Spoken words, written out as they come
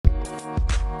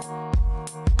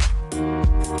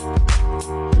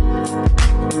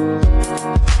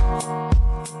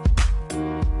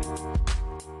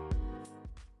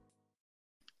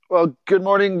Well, good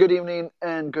morning, good evening,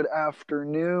 and good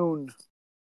afternoon.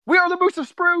 We are the Moose of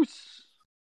Spruce.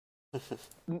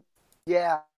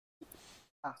 Yeah,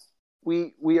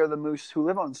 we are the moose who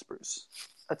live on Spruce.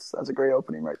 That's a great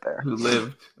opening right there. Who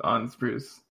lived on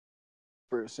Spruce.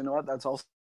 Spruce. You know what? That's all.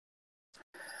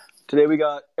 Today we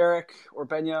got Eric or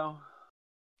Benyo.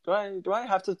 Do I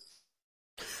have to?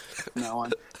 No,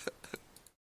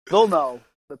 they'll know.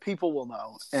 The people will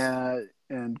know.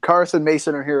 And Carson and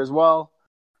Mason are here as well.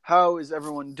 How is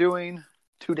everyone doing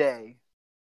today?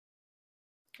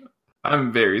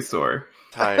 I'm very sore.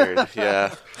 Tired,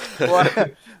 yeah.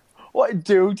 What?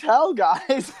 Do tell,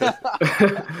 guys.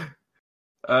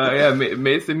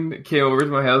 Mason came over to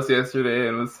my house yesterday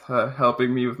and was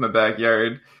helping me with my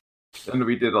backyard. And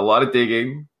we did a lot of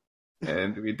digging.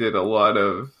 And we did a lot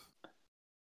of...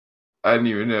 I don't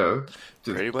even know.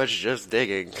 Pretty much just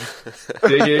digging.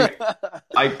 Digging.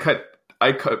 I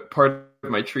cut part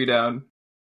of my tree down.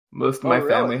 Most of my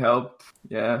family helped.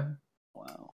 Yeah.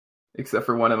 Wow. Except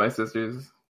for one of my sisters.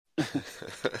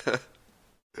 I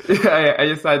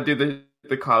just had to do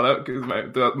the call out because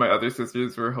my other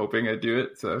sisters were hoping I'd do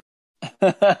it. So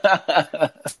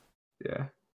yeah.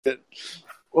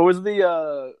 What was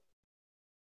the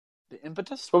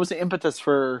impetus? What was the impetus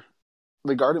for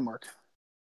the garden work?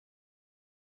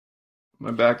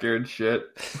 My backyard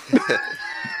shit.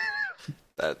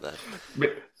 that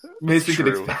Mason can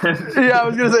true. expand. Yeah, I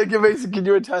was gonna say, Mason, can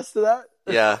you attest to that?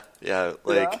 Yeah.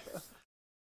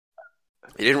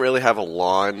 He didn't really have a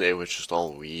lawn, it was just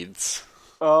all weeds.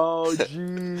 Oh,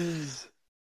 jeez.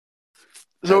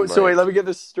 So wait, let me get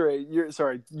this straight.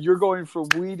 You're going from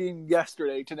weeding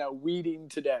yesterday to now weeding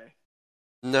today.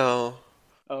 No.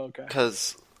 Oh, okay.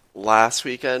 Because last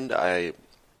weekend,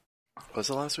 was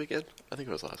it last weekend? I think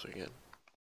it was last weekend.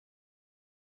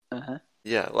 Uh-huh.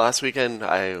 Yeah, last weekend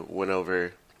I went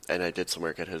over and I did some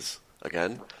work at his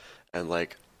again, and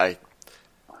I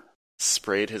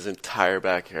sprayed his entire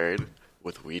backyard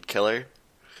with weed killer.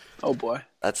 Oh boy.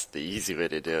 That's the easy way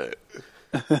to do it.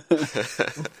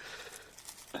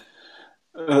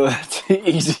 That's the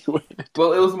easy way to do it.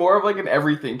 Well, it was more of like an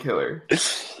everything killer.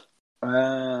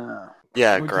 Yeah,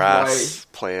 Which grass,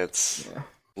 plants,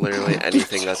 literally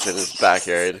anything that's in his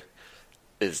backyard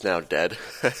is now dead.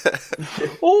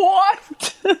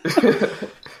 What?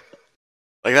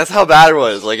 That's how bad it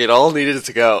was. It all needed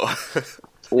to go.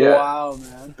 Yeah. Wow,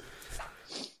 man.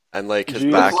 And his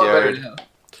Jeez. backyard It looks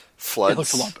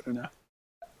floods. a lot better now.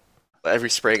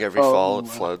 Every spring, every fall, it wow.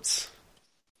 floods.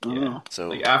 Yeah.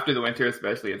 So after the winter,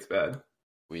 especially, it's bad.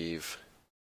 we've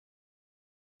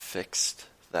fixed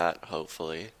that,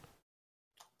 hopefully.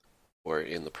 We're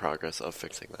in the progress of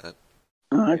fixing that.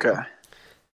 Okay.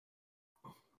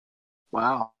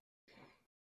 Wow.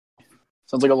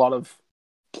 Sounds like a lot of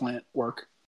plant work.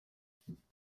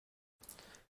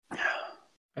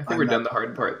 I think we're done the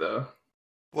hard part, though.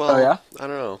 Well, Oh, yeah? I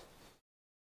don't know.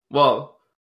 Well,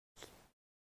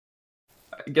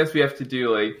 I guess we have to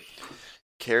do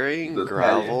Carrying the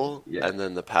gravel patio, yeah. and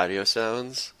then the patio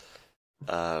stones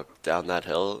down that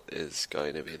hill is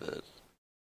going to be the...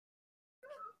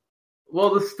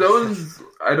 Well, the stones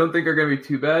I don't think are going to be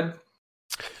too bad.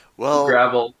 Well,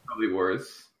 Gravel probably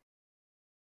worse.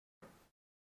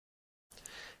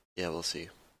 yeah, we'll see.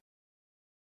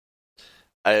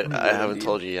 I haven't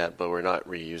told you yet, but we're not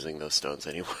reusing those stones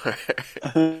anymore.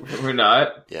 We're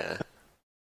not. Yeah.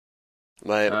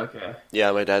 Okay.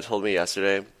 My dad told me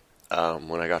yesterday,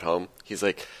 when I got home, he's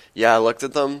like, yeah, I looked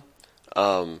at them,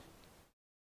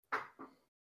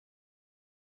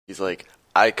 he's like,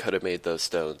 I could have made those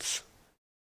stones.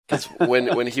 Because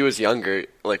when he was younger,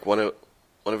 one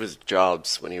of his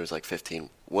jobs when he was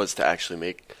 15 was to actually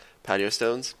make patio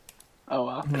stones. Oh,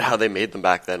 wow. And how they made them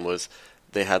back then was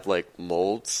they had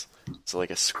molds, so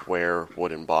a square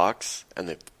wooden box, and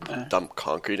they dumped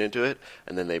concrete into it,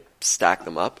 and then they stacked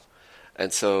them up.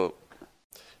 And so,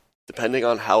 depending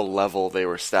on how level they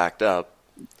were stacked up,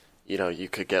 you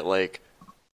could get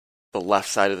the left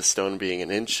side of the stone being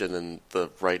an inch, and then the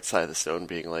right side of the stone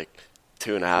being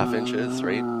 2.5 inches,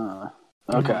 right?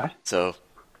 Okay. So,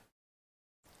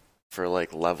 for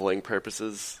leveling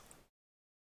purposes,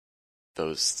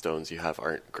 those stones you have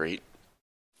aren't great.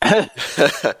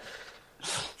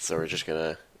 So we're just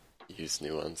gonna use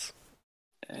new ones.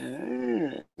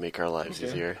 Make our lives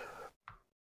easier.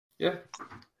 Yeah.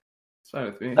 It's fine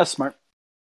with me. That's smart.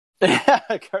 Yeah,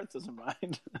 Kurt doesn't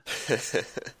mind.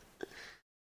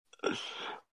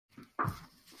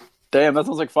 Damn, that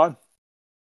sounds like fun.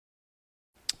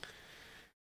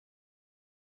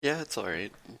 Yeah, it's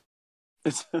alright.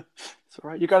 It's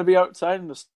alright. You gotta be outside in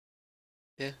the...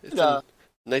 Yeah, it's a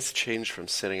nice change from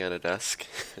sitting at a desk.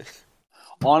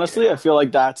 Honestly, I feel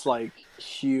like that's like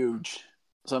huge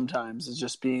sometimes. It's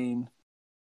just being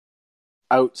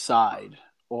outside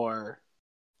or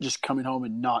just coming home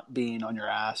and not being on your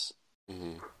ass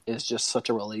is just such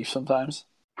a relief sometimes.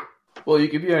 Well, you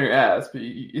could be on your ass, but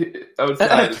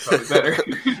outside is probably better.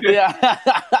 Yeah.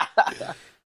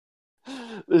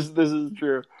 This is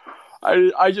true.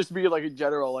 I just mean like in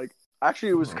general. Like actually,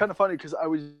 it was kind of funny because I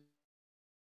was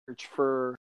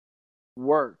for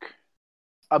work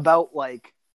about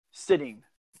like sitting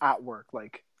at work,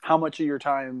 like how much of your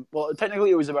time. Well,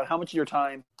 technically, it was about how much of your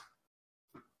time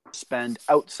spend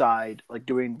outside, like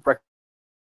doing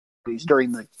activities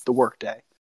during the work day,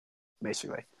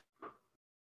 basically.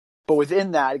 But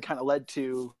within that, it kind of led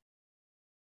to,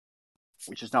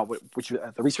 which is not what, which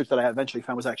the research that I eventually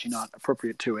found was actually not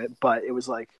appropriate to it, but it was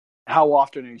like, how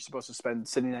often are you supposed to spend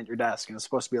sitting at your desk? And it's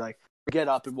supposed to be like, get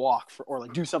up and walk for, or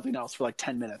like do something else for like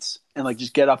 10 minutes and like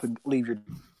just get up and leave your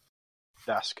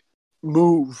desk.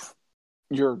 Move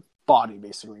your body,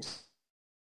 basically.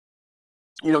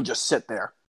 You don't just sit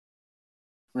there.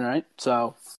 Right?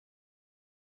 So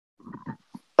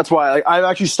that's why I've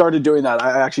actually started doing that.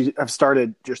 I've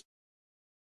started just,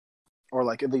 or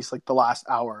like at least like the last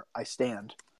hour, I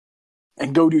stand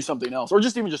and go do something else, or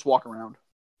just even just walk around,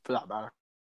 for that matter.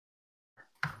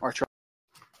 Or try.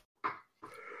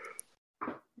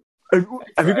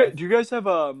 Do you guys have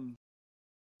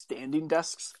standing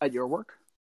desks at your work?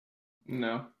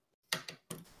 No.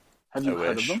 Have you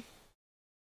heard of them?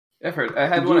 I've heard. I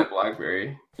had one at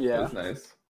BlackBerry. Yeah, that was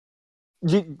nice.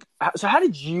 So how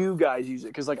did you guys use it?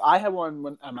 Because like I had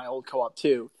one at my old co-op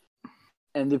too,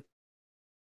 and the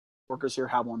workers here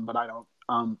have one, but I don't.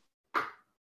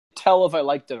 Tell if I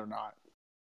liked it or not.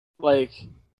 Like,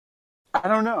 I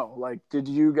don't know. Like, did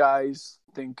you guys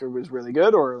think it was really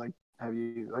good, or like, have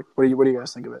you like what do you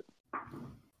guys think of it?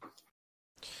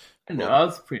 No,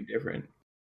 it's pretty different.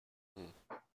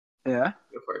 Yeah.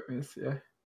 Apartments, yeah.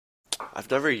 I've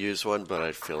never used one, but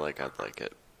I feel like I'd like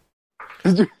it.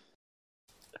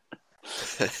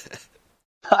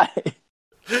 I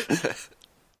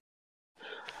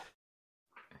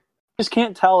just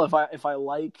can't tell if I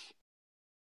like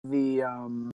the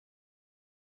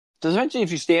because eventually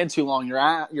if you stand too long,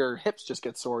 your hips just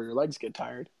get sore, your legs get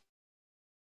tired.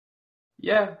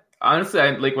 Yeah, honestly,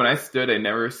 like when I stood, I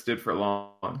never stood for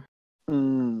long.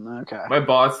 Okay. My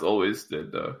boss always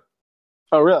stood though.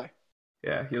 Oh, really?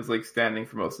 Yeah, he was like standing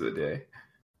for most of the day.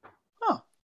 Oh.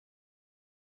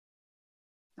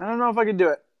 I don't know if I could do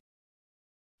it.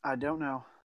 I don't know.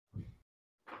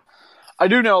 I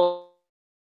do know,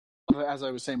 as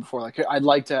I was saying before, like I'd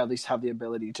like to at least have the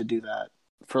ability to do that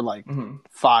for like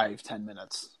 5-10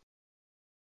 minutes.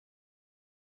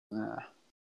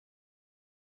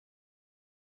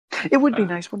 It would be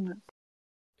nice, wouldn't it?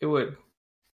 It would.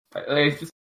 It's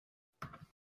just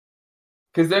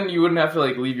because then you wouldn't have to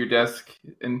like leave your desk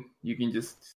and you can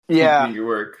just keep doing your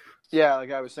work. Yeah,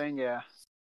 like I was saying, yeah.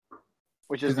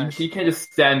 Which is nice. You can't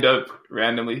just stand up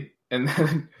randomly and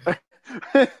then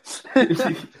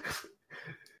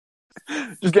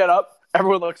just get up.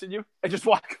 Everyone looks at you and just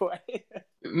walk away.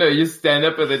 No, you stand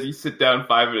up and then you sit down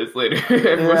 5 minutes later.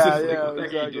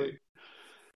 Exactly.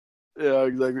 Yeah,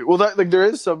 exactly. Well, there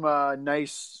is some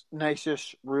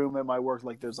nice-ish room at my work.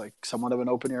 Like, there's like somewhat of an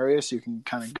open area, so you can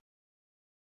kind of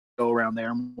go around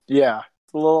there. Yeah,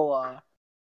 it's a little.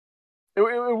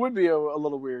 It would be a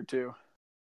little weird too.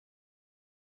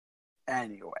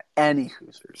 Anyway, any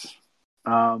Hoosers.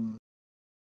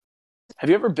 Have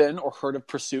you ever been or heard of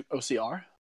Pursuit OCR?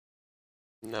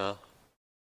 No.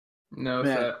 No,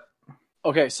 man.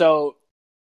 Okay, so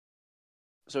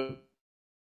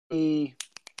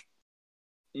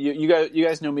you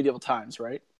guys know Medieval Times,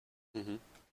 right? Mm-hmm.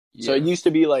 Yeah. So it used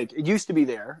to be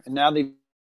there, and now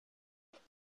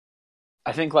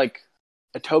I think like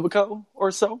Etobicoke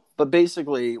or so. But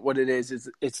basically, what it is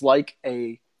it's like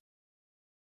I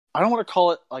don't want to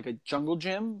call it like a jungle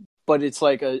gym, but it's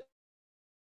like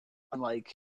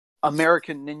like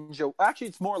American Ninja. Actually,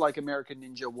 it's more like American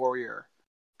Ninja Warrior.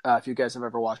 If you guys have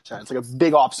ever watched that, it's like a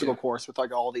big obstacle course with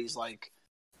like all these like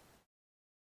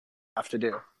have to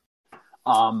do.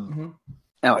 And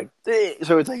like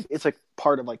so it's like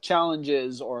part of like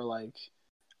challenges or like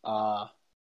for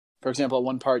example, at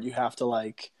one part you have to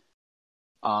like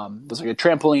there's like a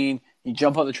trampoline, you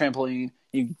jump on the trampoline,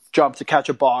 you jump to catch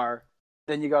a bar,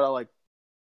 then you gotta like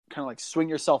kind of like swing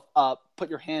yourself up, put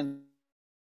your hand in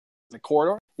the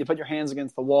corridor, you put your hands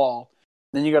against the wall,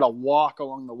 then you gotta walk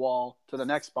along the wall to the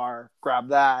next bar, grab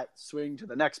that, swing to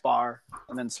the next bar,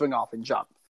 and then swing off and jump.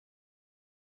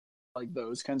 Like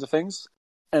those kinds of things.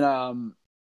 And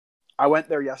I went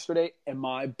there yesterday and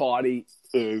my body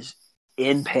is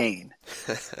in pain.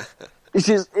 It's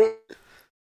just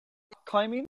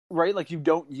climbing, right? Like you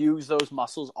don't use those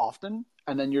muscles often,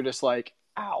 and then you're just like,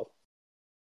 ow.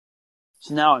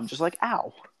 So now I'm just like,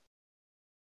 ow.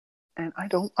 And I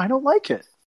don't like it.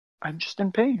 I'm just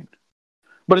in pain.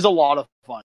 But it's a lot of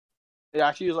fun. It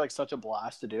actually is like such a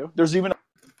blast to do. There's even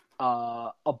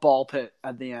a ball pit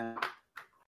at the end.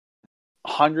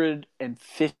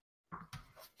 150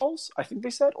 balls, I think they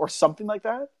said, or something like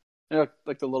that.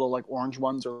 Like the little like orange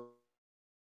ones,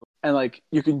 and like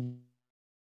you can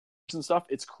and stuff.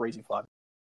 It's crazy fun.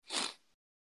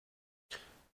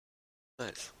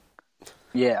 Nice.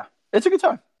 Yeah, it's a good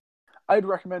time. I'd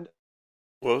recommend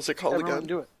What was it called everyone again?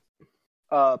 do it.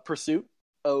 Pursuit,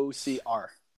 OCR.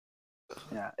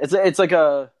 Yeah, it's like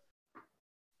a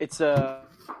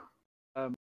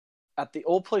at the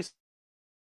old place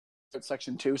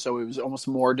section 2, so it was almost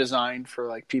more designed for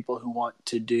like people who want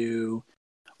to do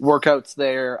workouts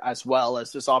there as well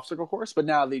as this obstacle course. But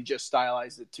now they just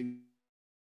stylized it to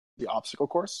the obstacle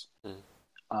course.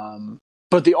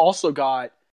 But they also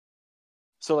got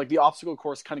like the obstacle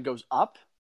course kind of goes up,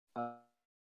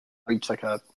 reach like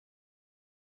a,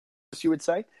 you would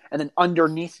say, and then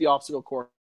underneath the obstacle course,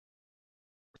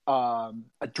 a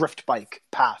drift bike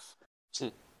path.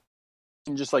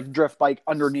 And just like drift bike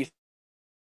underneath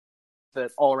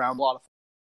it all around. A lot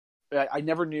of I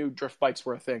never knew drift bikes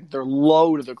were a thing. They're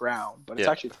low to the ground, but it's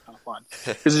actually kind of fun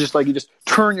because it's just like you just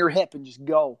turn your hip and just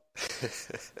go.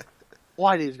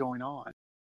 What is going on?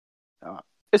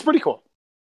 It's pretty cool.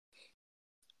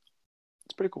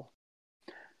 It's pretty cool.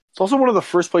 It's also one of the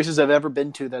first places I've ever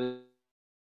been to that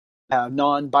have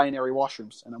non-binary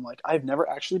washrooms, and I'm like, I've never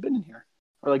actually been in here,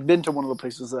 or like been to one of the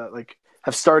places that like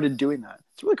have started doing that.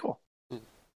 It's really cool.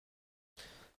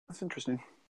 That's interesting.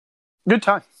 Good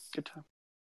time.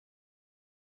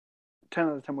 10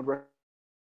 out of 10 would recommend.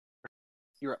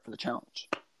 You're up for the challenge.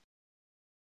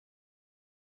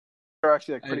 They're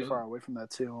actually like pretty far away from that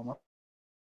too, almost.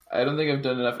 I don't think I've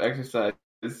done enough exercise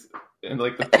in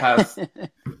like the past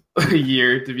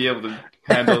year to be able to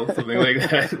handle something like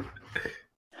that.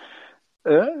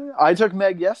 I took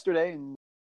Meg yesterday, and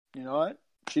you know what?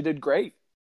 She did great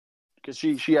because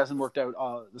she hasn't worked out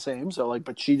the same. So like,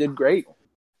 but she did great.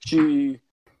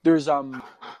 There's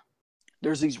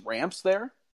these ramps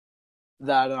there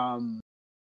that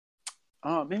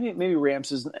maybe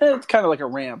ramps is it's kind of like a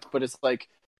ramp, but it's like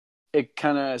it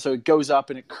kind of so it goes up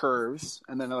and it curves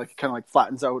and then it like kind of like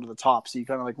flattens out to the top, so you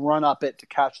kind of like run up it to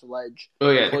catch the ledge.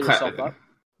 Oh yeah, pull yourself up.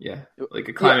 Yeah, like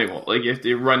a climbing wall. Like you have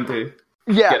to run to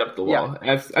get up the wall.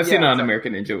 I've seen it on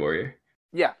American Ninja Warrior.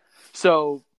 Yeah.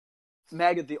 So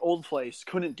Meg at the old place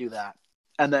couldn't do that,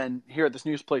 and then here at this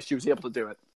new place she was able to do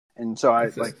it, and so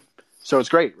so it's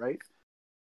great, right?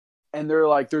 And there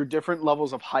are different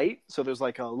levels of height. So there's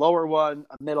like a lower one,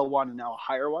 a middle one, and now a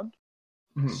higher one.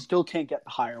 Mm-hmm. Still can't get the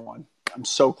higher one. I'm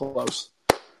so close.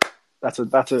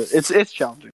 It's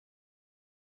challenging.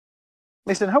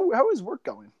 Mason, how is work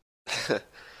going?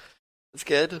 It's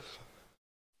good.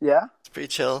 Yeah? It's pretty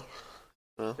chill.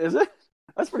 Well, is it?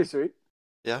 That's pretty sweet.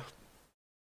 Yeah.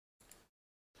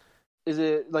 Is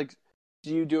it like,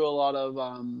 do you do a lot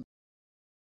of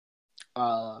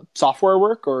software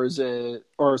work, or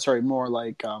more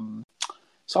like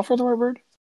software the right word?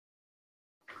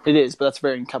 It is, but that's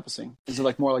very encompassing. Is it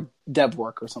like more like dev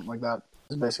work or something like that?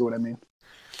 Is basically what I mean.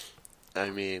 I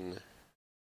mean,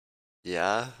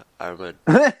 yeah, I'm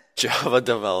a Java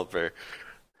developer.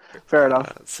 Fair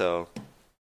enough. So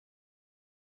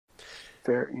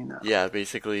fair enough. Yeah,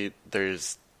 basically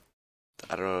there's,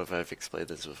 I don't know if I've explained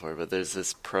this before, but there's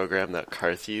this program that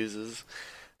Karth uses,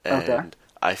 and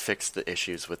I fix the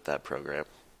issues with that program.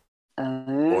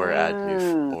 Or add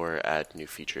new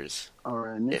features. Or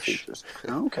add new features.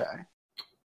 Okay.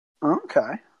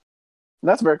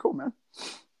 That's very cool, man.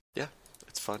 Yeah,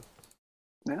 it's fun.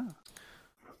 Yeah.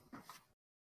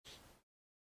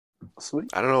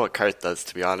 Sweet. I don't know what Karth does,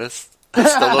 to be honest. I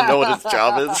still don't know what his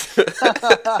job is.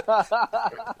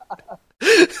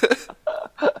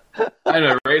 I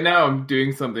know. Right now, I'm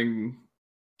doing something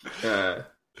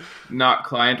not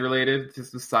client related,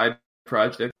 just a side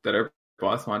project that our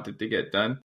boss wanted to get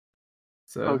done.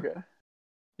 So,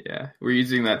 yeah, we're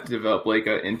using that to develop like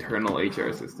an internal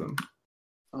HR system.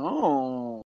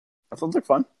 Oh, that sounds like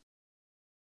fun.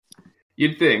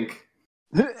 You'd think,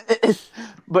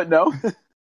 but no.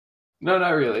 No,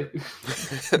 not really.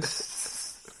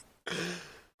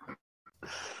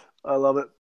 I love it.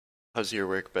 How's your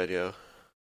work, Benyo?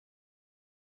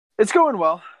 It's going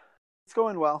well.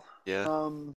 Yeah.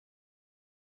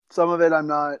 Some of it I'm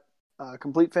not a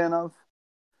complete fan of.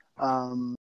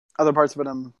 Other parts of it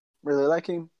I'm really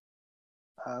liking.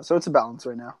 So it's a balance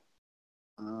right now.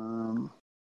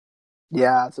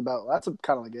 Yeah, that's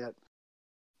kind of like it.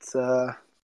 It's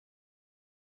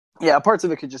yeah, parts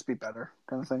of it could just be better,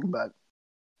 kind of thing. But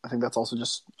I think that's also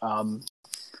just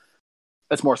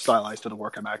it's more stylized to the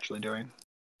work I'm actually doing.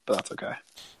 But that's okay.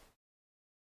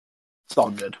 It's all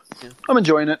good. Yeah. I'm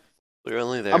enjoying it. You're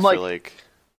only there I'm for like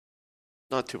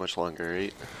not too much longer,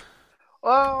 right?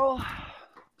 well,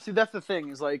 see, that's the thing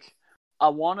is like I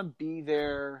want to be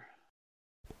there.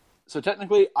 So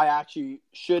technically, I actually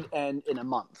should end in a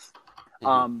month.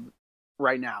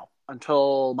 Right now,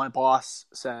 until my boss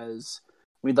says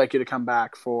we'd like you to come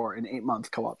back for an 8-month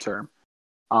co-op term.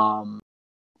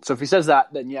 So if he says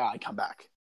that, then yeah, I come back,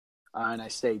 and I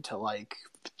stay till like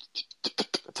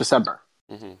December.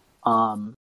 And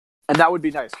that would be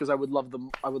nice because I would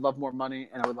love more money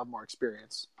and I would love more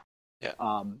experience. Yeah.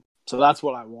 So that's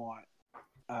what I want,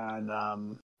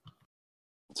 and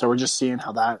so we're just seeing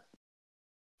how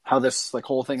this like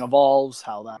whole thing evolves,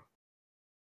 how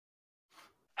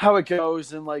it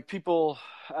goes, and like people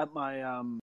at my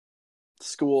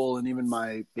school and even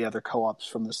the other co-ops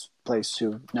from this place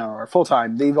who now are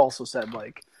full-time, they've also said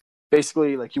like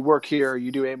basically like you work here,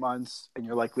 you do 8 months and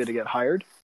you're likely to get hired.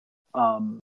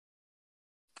 I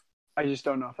just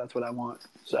don't know if that's what I want,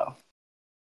 so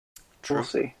True. We'll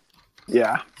see.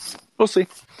 Yeah, we'll see.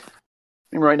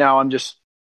 And right now I'm just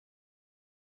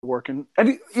working.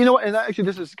 And you know what, and actually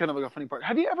this is kind of like a funny part.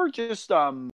 Have you ever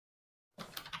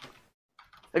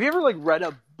like read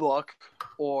a book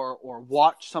or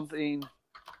watched something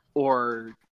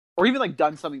or even like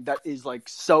done something that is like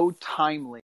so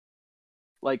timely,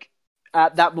 like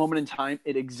at that moment in time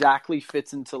it exactly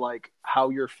fits into like how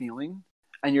you're feeling,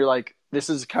 and you're like, this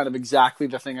is kind of exactly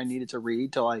the thing I needed to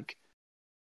read to like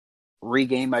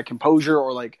regain my composure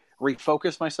or like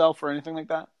refocus myself or anything like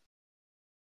that?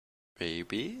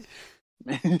 Maybe.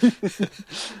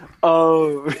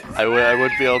 Oh, I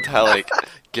would be able to like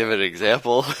give an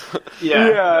example.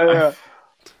 yeah.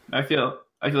 I feel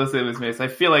the same as Mace. I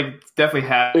feel like it's definitely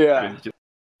happened. Yeah. Just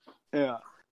Yeah,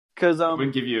 because I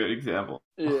wouldn't give you an example.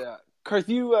 Yeah, Karth,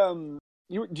 do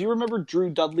you remember Drew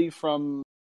Dudley from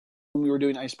when we were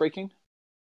doing ice breaking?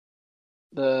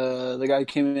 The guy who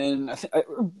came in. I think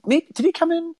maybe did he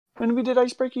come in when we did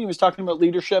ice breaking? He was talking about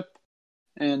leadership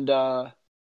and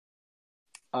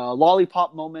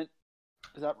lollipop moment.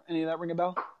 Does that any of that ring a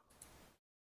bell?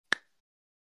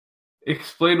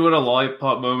 Explain what a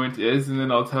lollipop moment is, and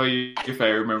then I'll tell you if I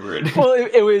remember it. Well,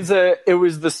 it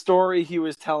was the story he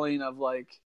was telling of like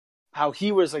how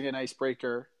he was like an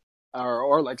icebreaker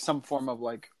or like some form of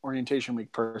like orientation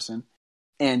week person,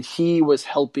 and he was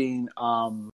helping.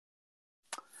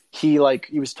 He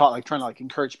was taught like trying to like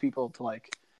encourage people to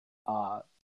like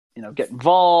get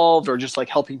involved or just like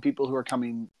helping people who are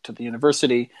coming to the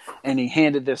university, and he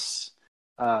handed this.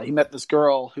 He met this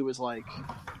girl who was like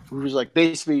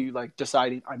basically like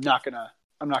deciding I'm not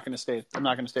gonna stay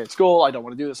at school. I don't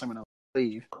want to do this. I'm gonna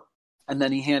leave. And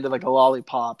then he handed like a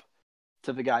lollipop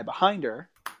to the guy behind her,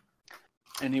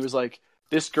 and he was like,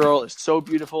 "This girl is so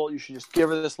beautiful. You should just give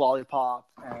her this lollipop,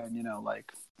 and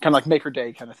like kind of like make her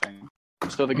day, kind of thing."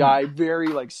 So the guy very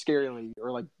like scarily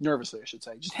or like nervously, I should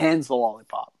say, just hands the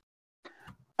lollipop,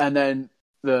 and then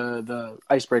the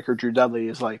icebreaker Drew Dudley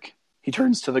is like. He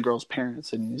turns to the girl's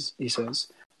parents and he says,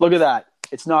 "Look at that.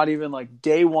 It's not even like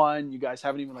day one. You guys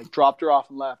haven't even like dropped her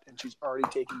off and left, and she's already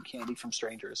taking candy from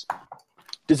strangers."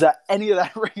 Does that any of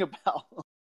that ring a bell?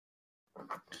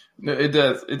 No, it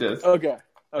does. It does. Okay.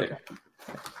 All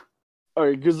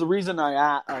right. Because the reason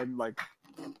I'm like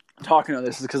talking about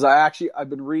this is because I've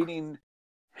been reading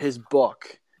his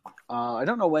book. I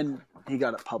don't know when he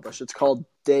got it published. It's called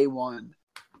Day One,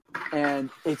 and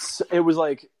it's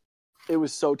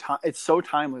so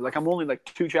timely. Like I'm only like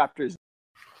 2 chapters,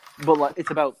 but like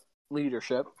it's about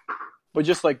leadership. But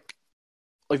just like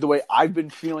the way I've been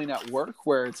feeling at work,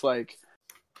 where it's like,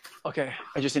 okay,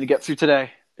 I just need to get through today.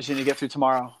 I just need to get through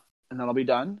tomorrow, and then I'll be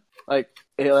done. Like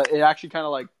it actually kind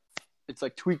of like it's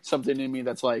like tweaked something in me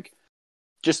that's like,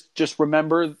 just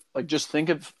remember, like just think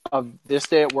of this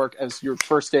day at work as your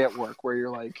first day at work, where you're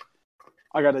like,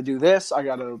 I got to do this. I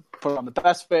got to put on the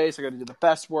best face. I got to do the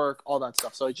best work, all that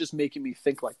stuff. So it's just making me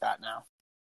think like that now.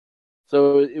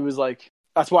 So it was like,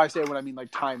 that's why I say when I mean like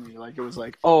timely, like it was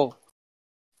like, oh,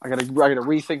 I got to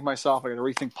rethink myself. I got to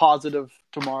rethink positive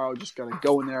tomorrow. Just got to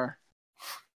go in there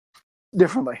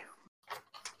differently.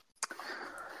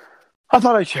 I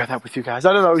thought I'd share that with you guys.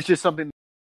 I don't know. It was just something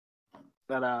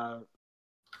that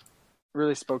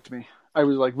really spoke to me. I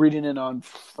was like reading it on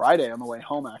Friday on the way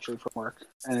home actually from work,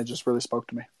 and it just really spoke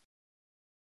to me.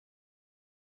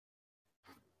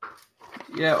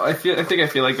 Yeah, I feel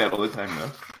like that all the time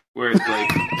though. where it's like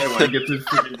everyone gets his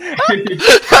freaking.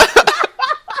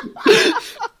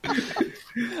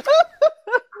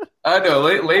 I know.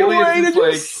 Lately, it's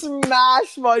just like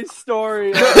smash my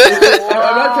story.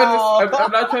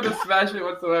 I'm not trying to smash it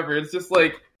whatsoever. It's just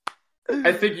like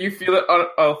I think you feel it on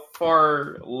a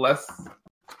far less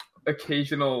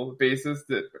occasional basis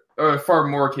or a far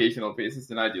more occasional basis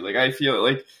than I do. Like I feel it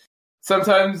like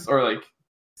sometimes or like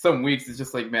some weeks it's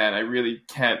just like, man, I really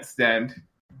can't stand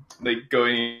like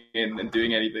going in and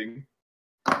doing anything.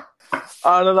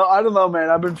 I don't know, man.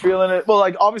 I've been feeling it. Well,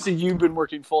 like obviously you've been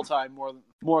working full time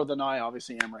more than I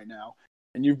obviously am right now,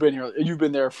 and you've been here. You've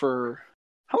been there for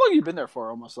how long? Have you been there for?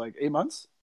 Almost like 8 months.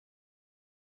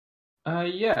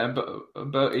 Yeah,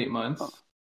 about 8 months. Oh.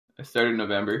 I started in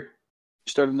November. You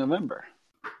started in November,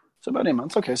 so about 8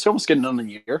 months. Okay, so almost getting on a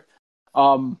year.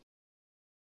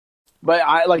 But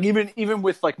I like even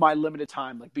with like my limited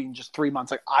time, like being just 3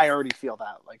 months, like I already feel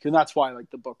that, like, and that's why like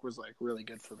the book was like really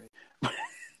good for me.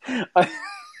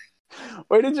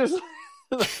 Wait, it just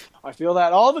I feel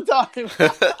that all the time.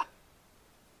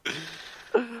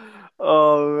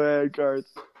 Oh man, Garth,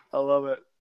 I love it.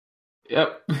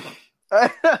 Yep.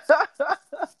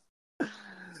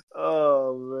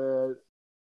 Oh man,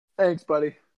 thanks,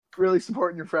 buddy. Really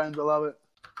supporting your friends. I love it.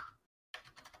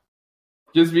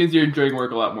 Just means you're enjoying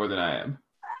work a lot more than I am.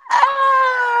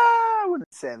 I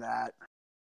wouldn't say that.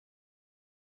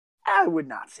 I would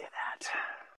not say that.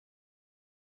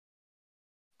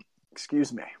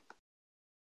 Excuse me.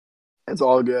 It's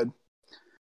all good.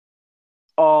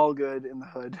 All good in the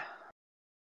hood.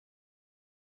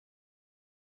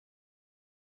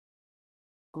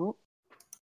 Oh.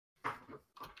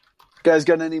 Guys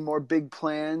got any more big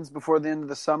plans before the end of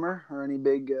the summer? Or any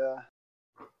big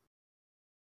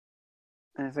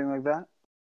anything like that?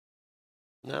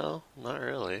 No, not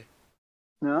really.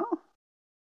 No?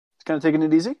 Just kind of taking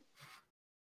it easy?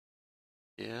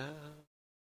 Yeah.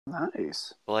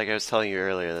 Nice. Well, like I was telling you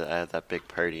earlier, that I have that big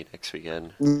party next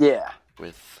weekend. Yeah.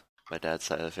 With my dad's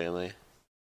side of the family.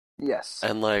 Yes.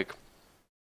 And like,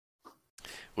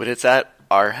 when it's at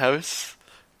our house,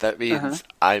 that means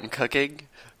I'm cooking,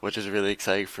 which is really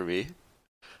exciting for me.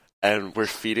 And we're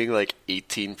feeding like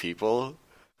 18 people.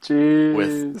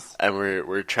 Jeez. And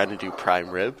we're trying to do prime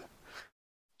rib.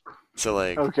 So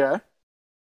like, okay.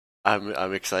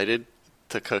 I'm excited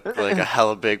to cook like a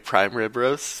hella big prime rib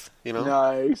roast, you know?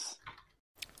 Nice.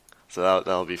 So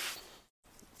that'll be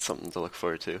something to look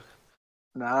forward to.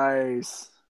 Nice.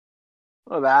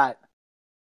 Look at that.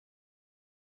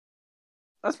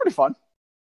 That's pretty fun.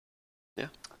 Yeah.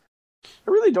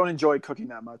 I really don't enjoy cooking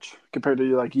that much compared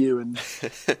to like you and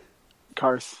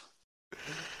Karth.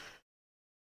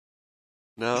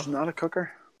 No. Just not a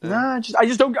cooker. Yeah. Nah, I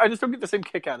just don't get the same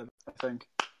kick out of it, I think.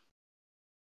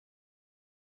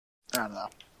 I don't know.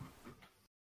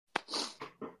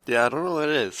 Yeah, I don't know what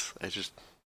it is.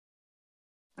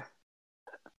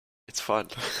 It's fun.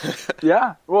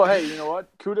 Yeah. Well, hey, you know what?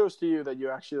 Kudos to you that you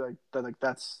actually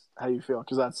that's how you feel,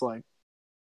 because that's like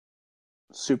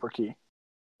super key.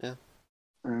 Yeah.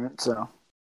 All right, so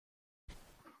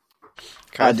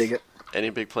Karth, I dig it. Any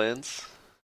big plans?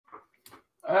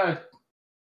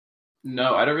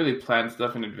 No, I don't really plan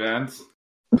stuff in advance.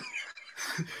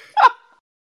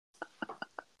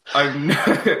 I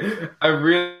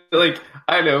really like.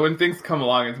 I know when things come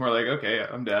along, it's more like, okay,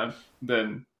 I'm down.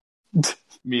 Than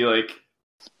me like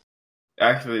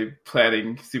actually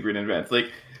planning super in advance.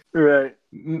 Like, right.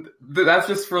 That's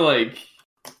just for like.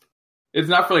 It's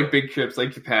not for like big trips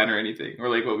like Japan or anything, or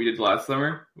like what we did last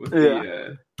summer with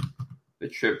the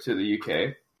trip to the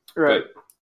UK. Right.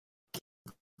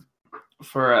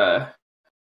 But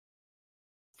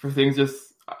for things just.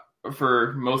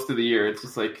 For most of the year, it's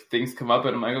just like things come up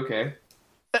and I'm like, okay.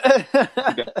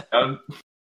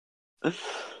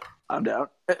 I'm down.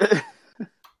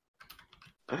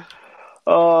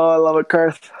 Oh, I love it,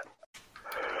 Karth.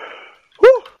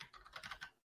 Woo!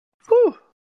 Woo!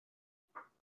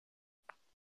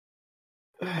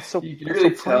 So, you can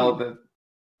really tell that.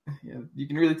 Yeah, you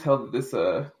can really tell that this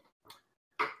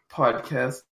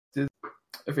podcast is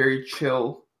a very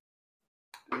chill,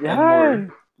 yeah,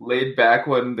 laid back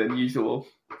one than usual.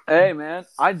 Hey man,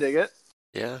 I dig it.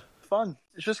 Yeah. Fun.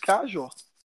 It's just casual. That's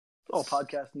all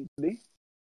podcast needs to be.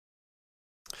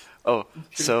 Oh,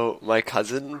 so my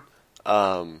cousin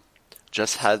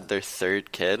just had their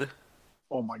third kid.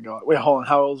 Oh my god. Wait, hold on.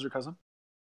 How old is your cousin?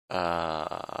 What?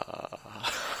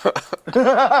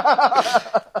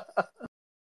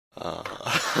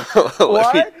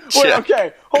 Wait,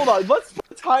 okay. Hold on. Let's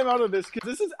put time out of this, because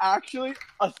this is actually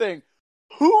a thing.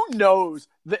 Who knows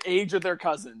the age of their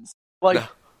cousins? Like,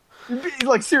 no.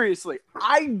 Like seriously,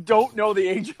 I don't know the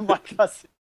age of my cousin.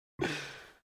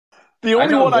 The only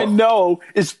know one I Walt. know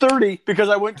is 30 because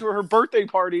I went to her birthday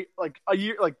party like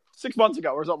 6 months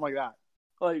ago or something like that.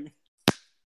 Like,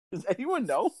 does anyone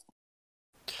know?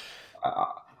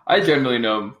 I generally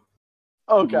know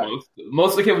Okay.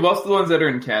 most of the ones that are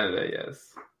in Canada.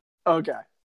 Yes. Okay.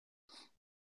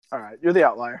 All right. You're the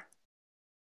outlier.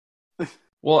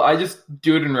 Well, I just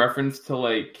do it in reference to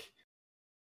like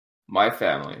my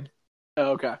family.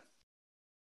 Okay.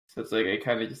 So it's like I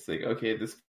kind of just like, okay,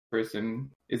 this person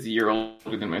is a year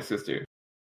older than my sister.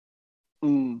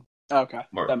 Okay.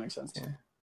 More, that makes sense. yeah.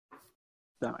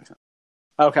 That makes sense.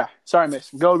 Okay. Sorry,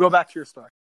 Mason. Go back to your story.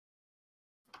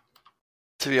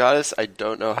 To be honest, I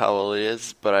don't know how old he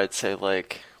is, but I'd say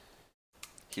like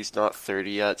he's not 30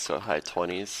 yet, so high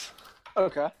 20s.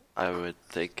 Okay. I would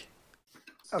think.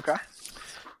 Okay.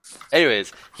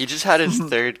 Anyways, he just had his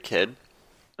third kid.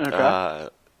 Okay.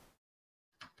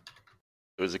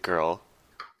 It was a girl.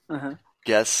 Uh-huh.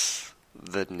 Guess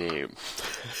the name.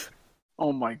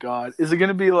 Oh my God. Is it going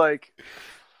to be like...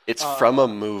 It's from a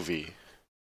movie.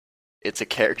 It's a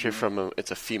character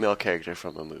it's a female character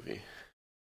from a movie.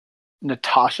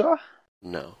 Natasha?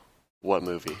 No. What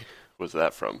movie was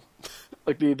that from?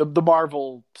 Like the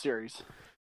Marvel series?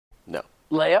 No.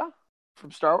 Leia?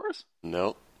 From Star Wars?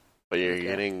 No. But you're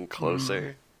getting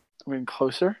closer. I mean,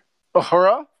 closer.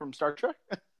 Uhura from Star Trek?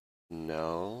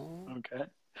 No. Okay.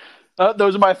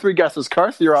 Those are my 3 guesses.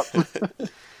 Karth, you're up.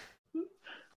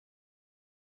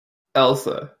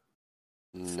 Elsa.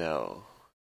 No.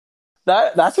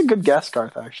 That's a good guess,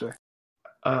 Karth, actually.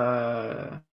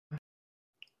 A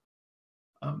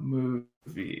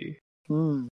movie.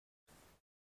 Do.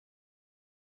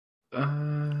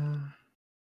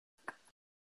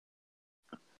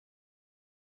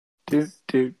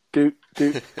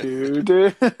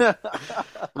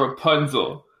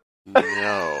 Rapunzel.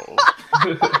 No.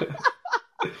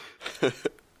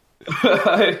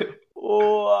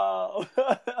 Wow.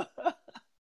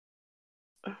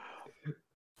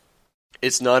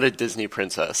 It's not a Disney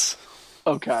princess.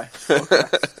 Okay.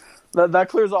 That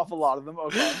clears off a lot of them.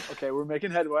 Okay, we're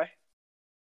making headway.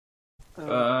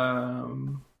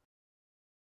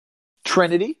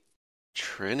 Trinity?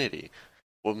 Trinity?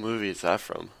 What movie is that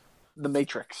from? The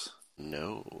Matrix.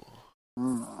 No.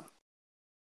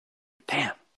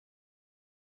 Damn.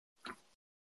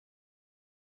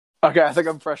 Okay, I think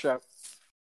I'm fresh out.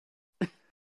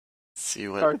 See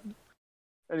what? Sorry.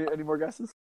 Any more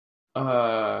guesses?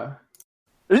 I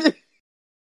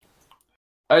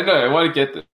know. I want to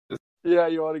get this. Yeah,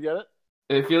 you want to get it?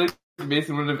 I feel like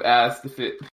Mason would have asked if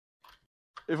it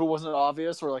wasn't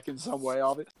obvious or like in some way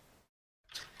obvious.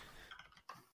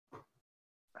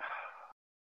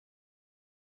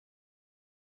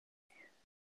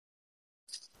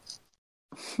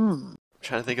 I'm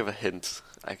trying to think of a hint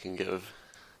I can give.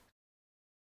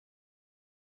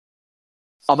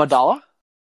 Amidala?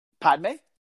 Padme?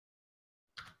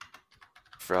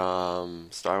 From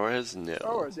Star Wars? No.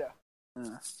 Star Wars, yeah.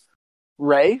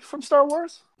 Rey from Star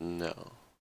Wars? No.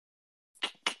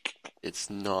 It's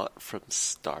not from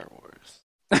Star Wars.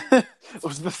 It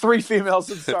was the 3 females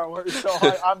in Star Wars, so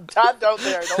I'm tapped out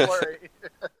there, don't worry.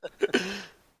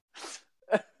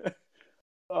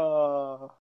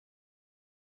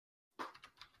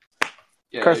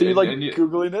 Yeah, Carson, you like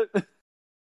Googling it?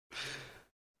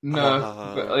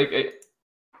 No, but like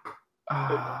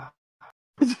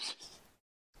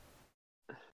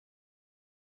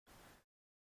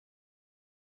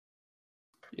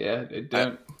yeah, they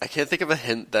don't. I can't think of a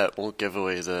hint that won't give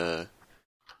away the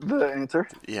answer.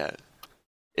 Yeah,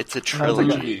 it's a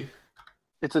trilogy.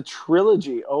 It's a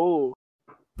trilogy. Oh,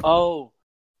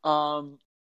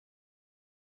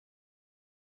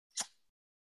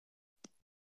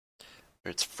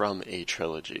 It's from a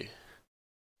trilogy.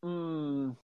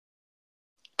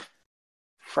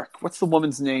 Frick, what's the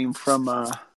woman's name from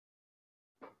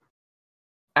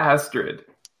Astrid.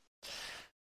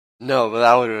 No, but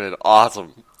that would have been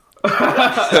awesome.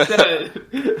 Well,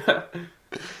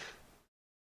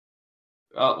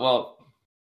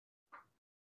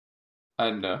 I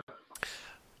don't know.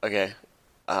 Okay,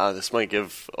 this might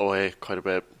give away quite a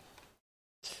bit.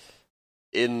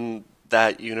 In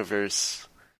that universe,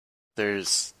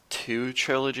 there's 2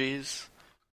 trilogies,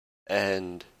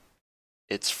 and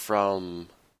it's from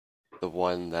the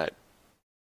one that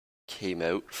came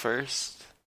out first,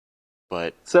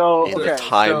 but the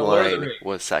timeline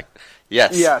was second.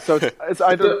 Yes. Yeah, so it's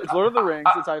either Lord of the Rings.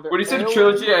 It's either when you said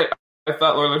trilogy, I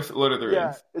thought Lord of the Rings.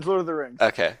 Yeah, it's Lord of the Rings.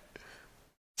 Okay.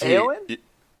 Eowyn?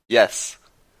 Yes.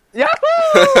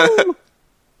 Yahoo!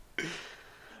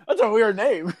 That's a weird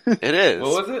name. It is.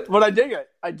 What was it? But I dig it.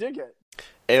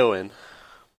 Eowyn.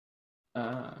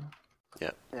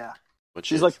 Yeah. Which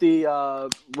She's is like the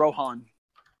Rohan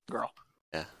girl.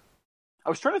 Yeah. I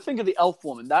was trying to think of the elf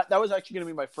woman. That was actually going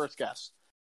to be my first guess.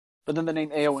 But then the name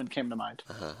Eowyn came to mind.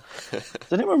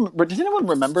 Does anyone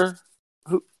remember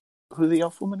who the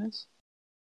elf woman is?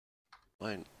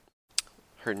 Mine.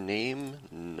 Her name?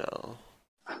 No.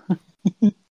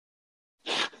 I'm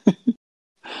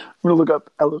going to look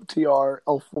up LOTR,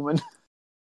 elf woman.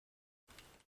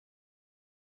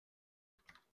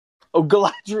 Oh,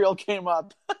 Galadriel came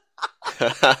up.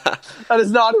 That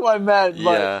is not who I meant,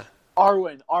 but Yeah.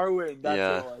 Arwen. That's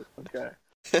Yeah. what it was.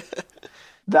 Okay.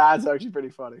 That's actually pretty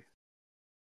funny.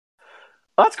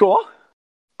 That's cool.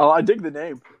 Oh, I dig the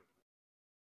name.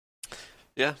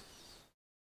 Yeah.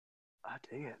 I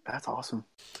dig it. That's awesome.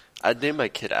 I'd name my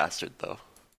kid Astrid, though.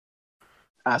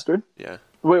 Astrid? Yeah.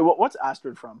 Wait, what's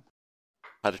Astrid from?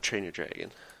 How to Train Your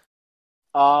Dragon.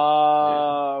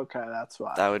 Okay, that's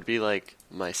why. That would be like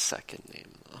my second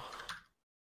name, though.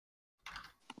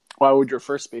 Why would your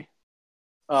first be?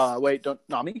 Wait, don't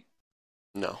Nami?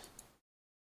 No.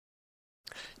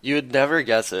 You would never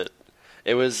guess it.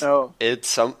 It was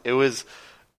it was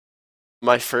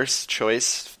my first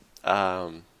choice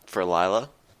for Lila,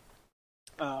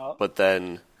 but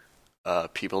then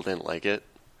people didn't like it,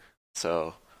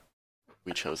 so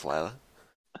we chose Lila.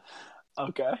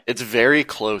 Okay. It's very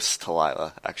close to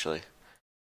Lila, actually.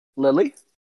 Lily?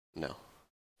 No.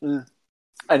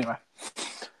 Anyway.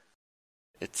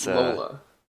 It's Lola.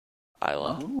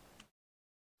 Isla.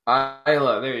 Oh.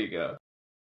 Isla, there you go.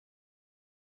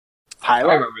 I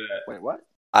Hyla? remember that. Wait, what?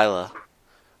 Isla.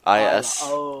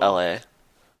 ISLA.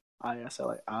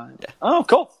 ISLA. Yeah. Oh,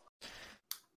 cool.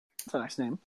 That's a nice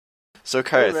name. So, Hey,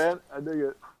 Karth, man, I dig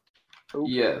it. Oh,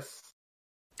 Yes.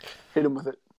 hit him with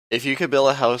it. if you could build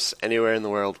a house anywhere in the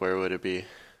world, where would it be?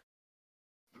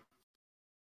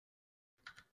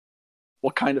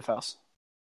 What kind of house?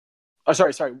 Oh,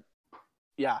 sorry.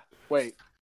 Yeah, wait.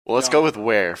 Well, let's No. go with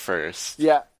where first.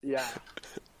 Yeah. Yeah.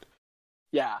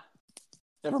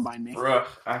 Never mind me. Bruh.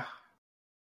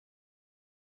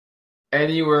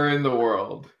 Anywhere in the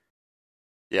world.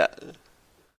 Yeah.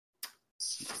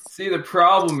 See, the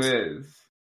problem is,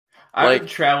 I Like- haven't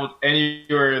traveled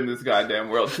anywhere in this goddamn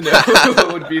world to know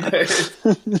what would be nice.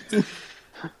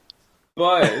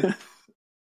 But,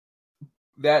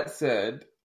 that said,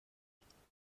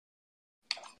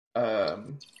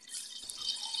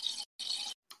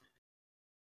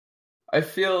 I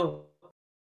feel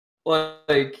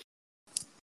like,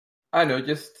 I don't know,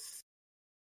 just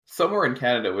somewhere in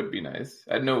Canada would be nice.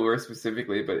 I don't know where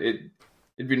specifically, but it'd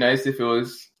be nice if it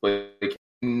was like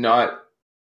not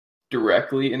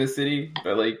directly in a city,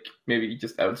 but like maybe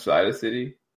just outside a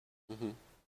city, Mhm.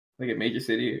 like a major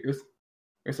city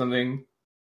or something.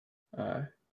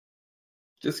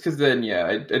 Just because then, yeah,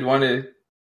 I'd want to.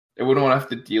 I wouldn't want to have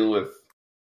to deal with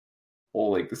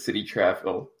all like the city traffic.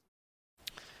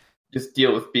 Just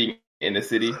deal with being in a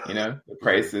city, you know, the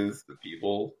prices, the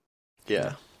people.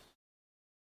 Yeah.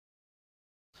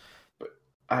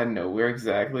 I don't know where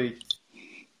exactly.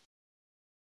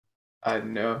 I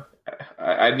don't know.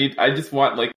 I just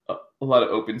want like a lot of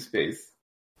open space.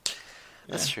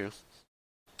 That's true.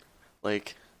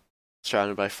 Like,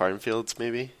 surrounded by farm fields,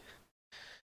 maybe?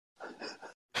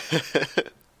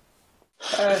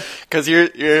 Because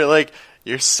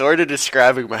you're sort of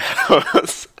describing my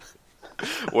house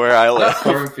where I Not live.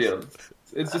 farm fields.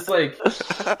 It's just like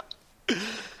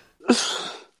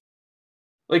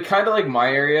kind of like my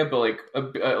area, but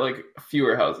like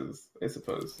fewer houses, I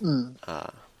suppose.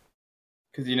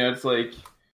 Because you know, it's like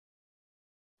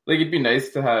it'd be nice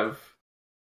to have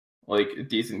like a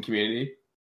decent community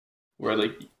where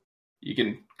like you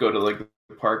can go to like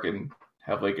the park and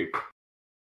have like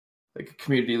a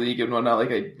community league and whatnot,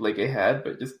 like I had,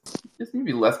 but just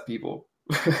maybe less people.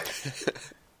 Just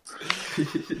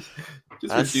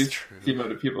That's reduce true. the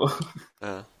amount of people.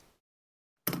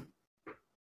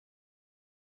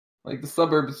 Like the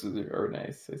suburbs are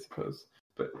nice, I suppose,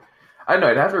 but I don't know.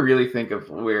 I'd have to really think of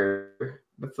where.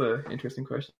 That's an interesting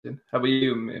question. How about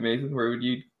you, Mason? Where would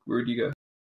you go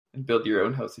and build your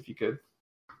own house if you could?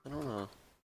 I don't know.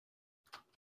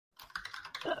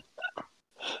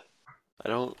 I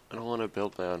don't want to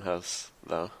build my own house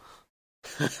though.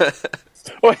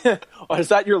 Wait, is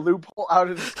that your loophole out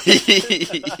of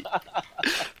the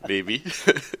Maybe.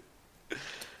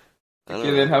 I don't Okay,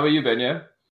 know. then how about you, Benya?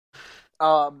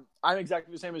 I'm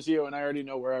exactly the same as you, and I already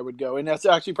know where I would go, and that's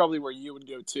actually probably where you would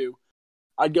go too.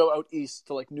 I'd go out east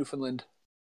to like Newfoundland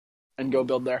and go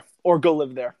build there, or go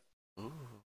live there, Ooh.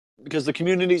 because the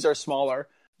communities are smaller,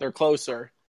 they're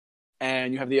closer,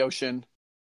 and you have the ocean,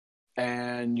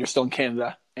 and you're still in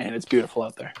Canada, and it's beautiful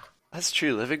out there. That's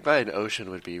true. Living by an ocean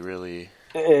would be really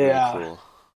Yeah. cool.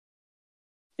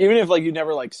 Even if like you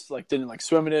never didn't like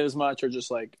swim in it as much, or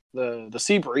just like the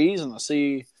sea breeze and the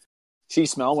sea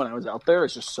smell when I was out there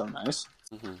is just so nice.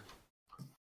 Hmm.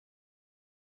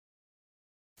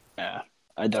 Yeah,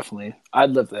 I'd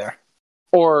live there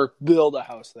or build a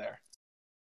house there.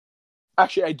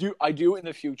 Actually, I do in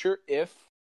the future if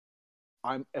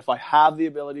I have the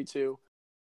ability to.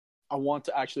 I want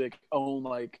to actually like own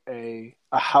like a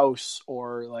house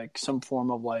or like some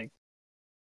form of like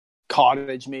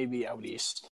cottage maybe out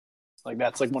east. Like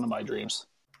that's like one of my dreams.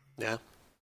 Yeah.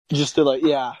 Just to like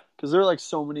because there are like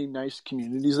so many nice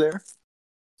communities there.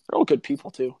 They're all good people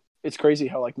too. It's crazy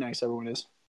how like nice everyone is.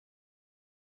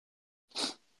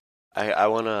 I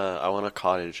want a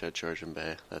cottage at Georgian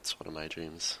Bay. That's one of my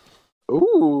dreams.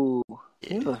 Ooh.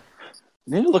 Yeah.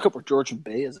 Need to look up where Georgian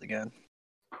Bay is again.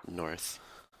 North.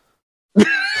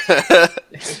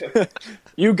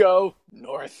 You go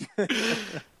north.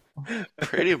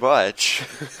 Pretty much.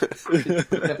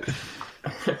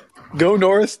 Go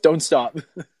north, don't stop.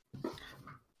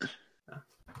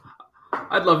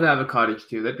 I'd love to have a cottage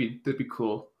too. That'd be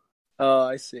cool. Oh,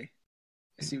 I see.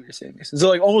 I see what you're saying. So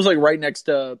like almost like right next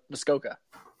to Muskoka.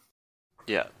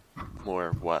 Yeah.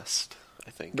 More west,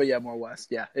 I think. But yeah, more west.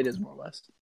 Yeah, it is more west.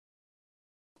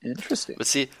 Interesting. But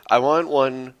see, I want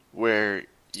one where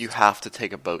you have to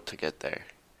take a boat to get there.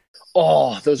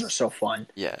 Oh, those are so fun.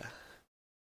 Yeah.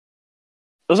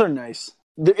 Those are nice.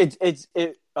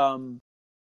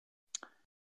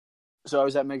 So I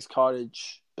was at Meg's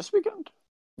cottage this weekend,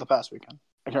 the past weekend.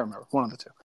 I can't remember, one of the two.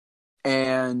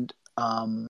 And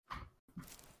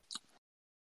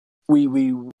we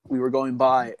were going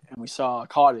by and we saw a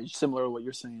cottage similar to what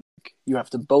you're saying. Like, you have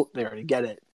to boat there to get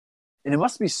it, and it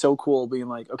must be so cool being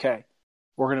like, okay,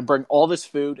 we're gonna bring all this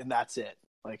food and that's it.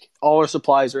 Like all our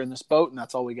supplies are in this boat and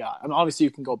that's all we got. I mean, obviously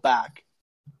you can go back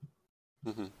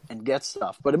and get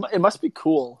stuff, but it must be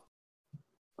cool,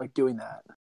 like doing that.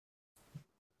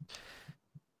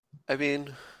 I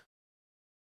mean,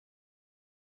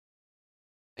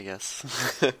 I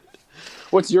guess.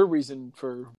 What's your reason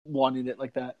for wanting it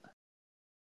like that?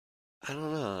 I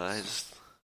don't know. I just...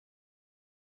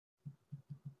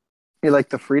 You like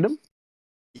the freedom?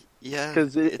 Yeah.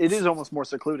 Because it is almost more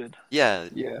secluded. Yeah.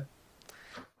 Yeah.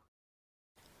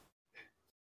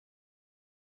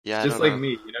 Yeah, Just like know.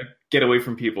 me, get away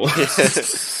from people.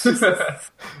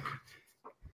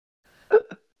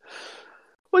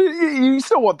 Well, you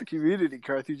still want the community,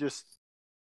 Karth. You just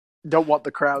don't want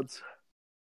the crowds.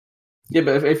 Yeah,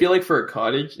 but I feel like for a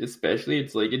cottage, especially,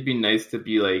 it's like it'd be nice to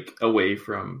be like away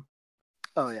from.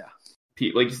 Oh yeah.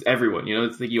 Like just everyone,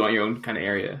 it's like you want your own kind of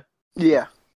area. Yeah.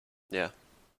 Yeah.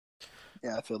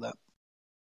 Yeah, I feel that.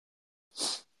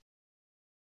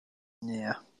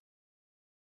 Yeah.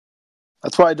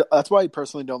 That's why I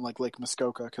personally don't like Lake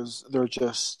Muskoka, because they're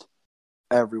just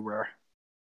everywhere.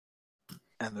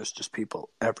 And there's just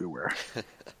people everywhere.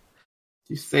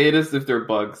 You say it as if they're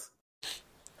bugs.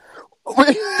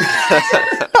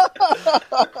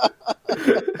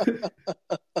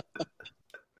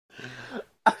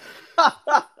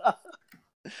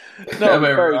 No, am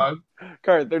I wrong?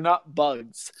 Kurt, they're not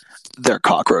bugs. They're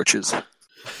cockroaches.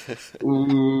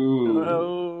 Ooh.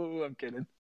 Oh, I'm kidding.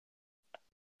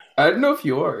 I don't know if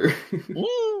you are.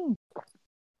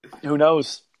 Who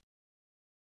knows?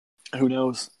 Who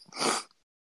knows?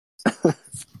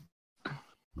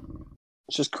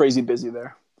 It's just crazy busy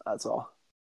there. That's all.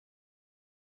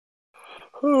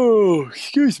 Oh,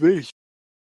 excuse me.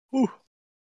 Ooh.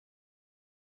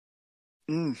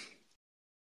 Mm.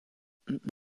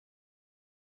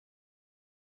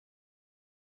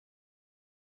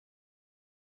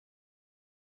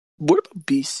 What about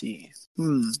BC?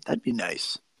 That'd be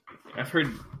nice. I've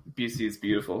heard BC is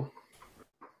beautiful.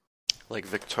 Like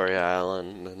Victoria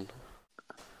Island and...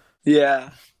 Yeah.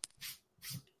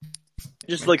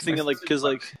 Just like thinking like, because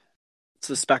like it's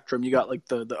the spectrum. You got like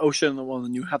the ocean,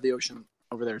 and you have the ocean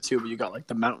over there too, but you got like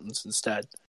the mountains instead.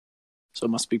 So it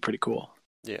must be pretty cool.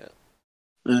 Yeah.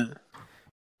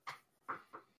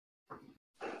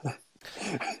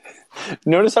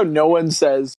 Notice how no one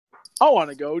says, I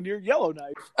want to go near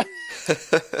Yellowknife.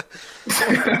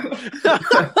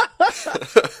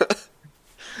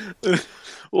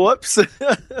 Whoops.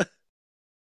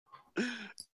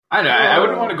 I know. I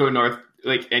wouldn't want to go north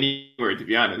like anywhere, to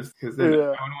be honest, because then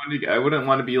I wouldn't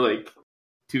want to be like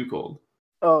too cold.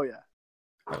 Oh yeah.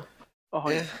 Oh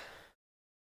yeah.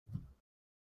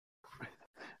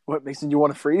 What makes you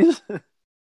want to freeze?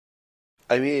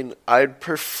 I mean, I'd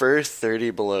prefer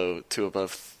 30 below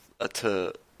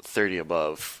to 30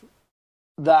 above.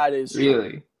 That is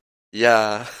really.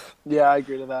 Yeah. Yeah, I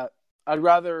agree to that. I'd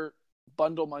rather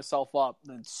bundle myself up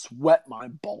than sweat my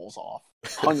balls off.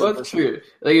 100%. Well, that's true.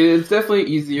 Like, it's definitely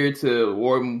easier to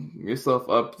warm yourself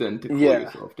up than to cool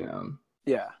yourself down.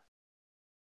 Yeah.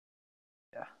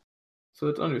 So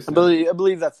it's understandable. I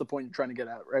believe that's the point you're trying to get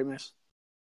at, right, Miss?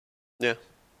 Yeah.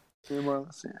 More or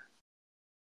less,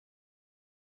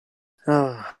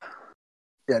 yeah.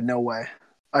 Yeah, no way.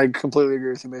 I completely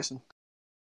agree with you, Mason.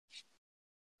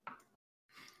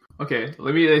 Okay,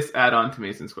 let me just add on to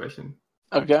Mason's question.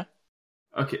 Okay.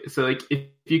 Okay, so like if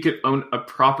you could own a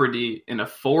property in a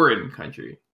foreign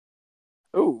country,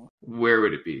 Ooh. where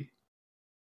would it be?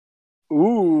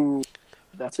 Ooh.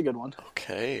 That's a good one.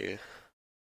 Okay.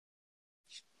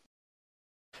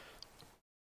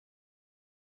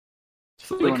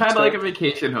 So like kind of like a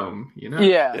vacation home, you know?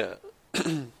 Yeah. Yeah.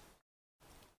 Do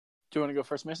you want to go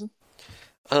first, Mason?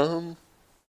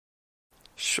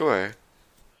 Sure.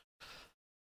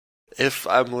 If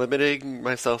I'm limiting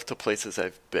myself to places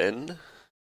I've been,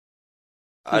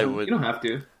 I would. You don't have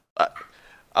to.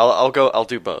 I'll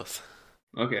do both.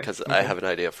 Okay. Because I have an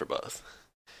idea for both.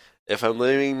 If I'm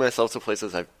limiting myself to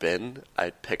places I've been,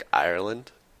 I'd pick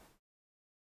Ireland.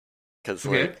 Because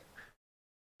like,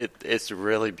 it's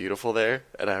really beautiful there,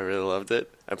 and I really loved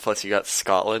it. And plus, you got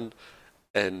Scotland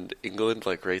and England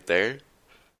like right there.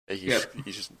 And you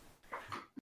just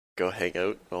go hang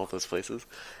out in all those places.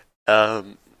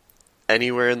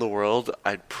 Anywhere in the world,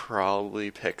 I'd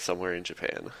probably pick somewhere in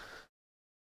Japan.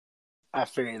 I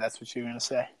figured that's what you were going to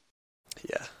say.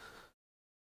 Yeah.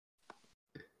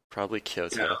 Probably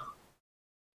Kyoto.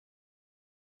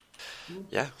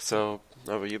 Yeah, so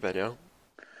how about you, Benyo?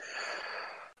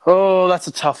 Oh, that's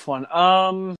a tough one.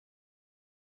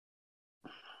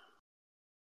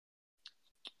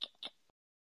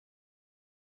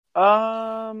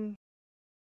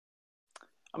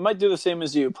 I might do the same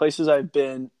as you. Places I've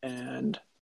been and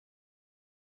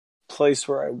place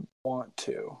where I want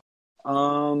to.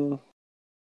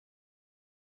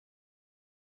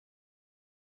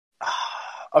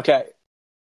 Okay.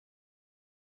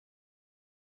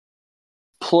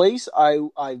 Place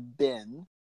I've been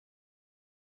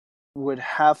would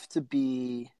have to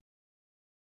be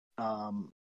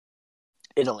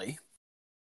Italy.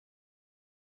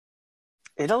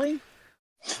 Italy?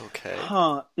 Okay.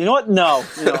 Huh. You know what? No.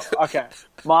 Okay.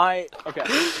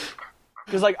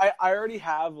 Because like I already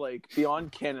have like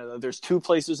beyond Canada, there's 2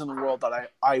 places in the world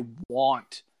that I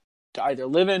want to either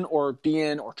live in or be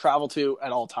in or travel to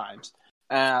at all times.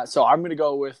 So I'm gonna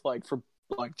go with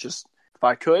just if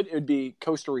I could, it would be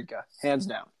Costa Rica, hands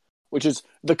down. Which is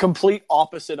the complete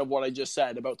opposite of what I just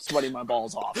said about sweating my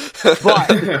balls off.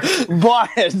 But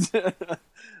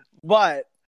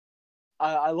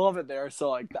I love it there, so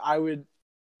like I would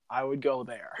go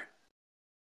there.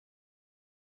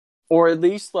 Or at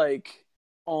least like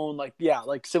own like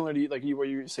similar to like what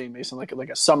you were saying, Mason, like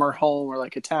a summer home or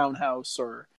like a townhouse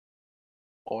or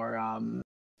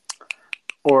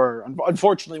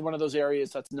unfortunately one of those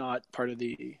areas that's not part of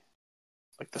the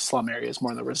like the slum areas,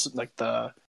 more in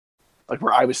the like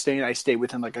where I was staying, I stayed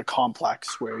within like a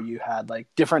complex where you had like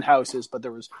different houses, but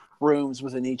there was rooms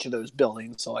within each of those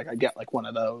buildings. So like I get like one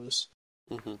of those,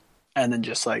 and then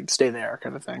just like stay there,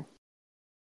 kind of thing.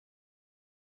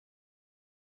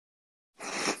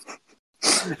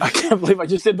 I can't believe I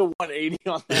just did the 180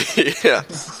 on that. Yeah,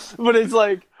 but it's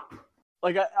like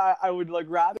I would like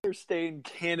rather stay in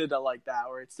Canada like that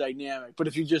where it's dynamic. But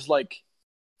if you just like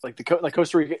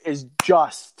Costa Rica is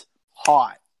just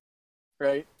hot,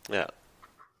 right? Yeah.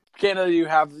 Canada, you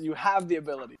have the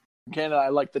ability. In Canada, I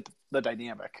like the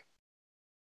dynamic.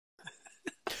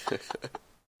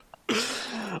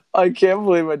 I can't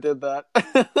believe I did that.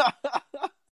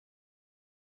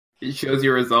 It shows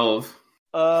your resolve.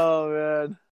 Oh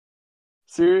man,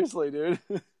 seriously, dude.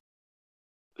 Well,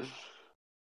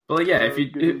 like, yeah,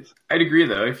 I'd agree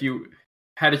though. If you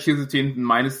had to choose between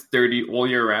 -30 all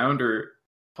year round or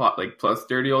like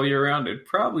 +30 all year round, I'd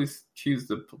probably choose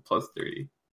the +30.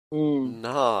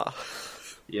 Nah.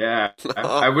 Yeah,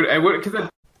 I would because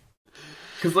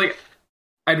like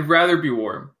I'd rather be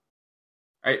warm.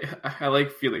 I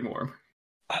like feeling warm.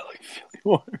 I like feeling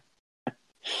warm.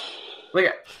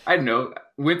 Like I don't know,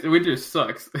 winter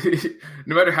sucks.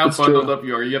 No matter how bundled up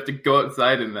you are, you have to go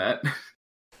outside in that.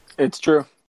 It's true.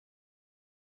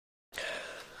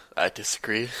 I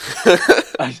disagree. But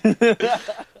that's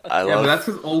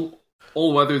because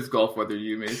all weather is golf weather,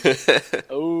 you mean?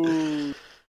 Oh.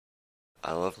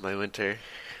 I love my winter.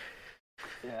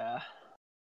 Yeah.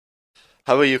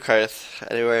 How about you, Karth?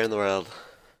 Anywhere in the world?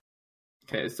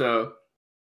 Okay, so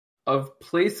of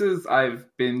places I've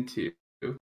been to,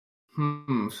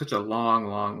 such a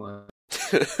long list.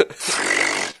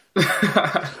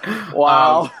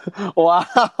 Wow.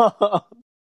 Wow.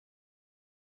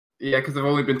 Yeah, because I've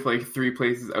only been to like 3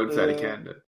 places outside of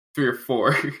Canada, 3 or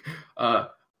 4.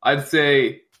 I'd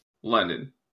say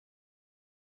London.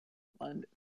 London.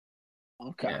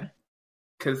 Okay. Yeah,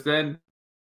 because then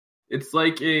it's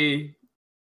like I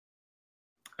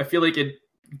feel like it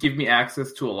give me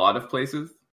access to a lot of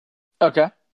places. Okay.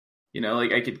 You know,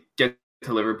 like I could get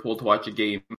to Liverpool to watch a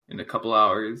game in a couple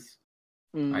hours.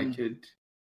 I Mm. could,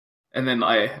 and then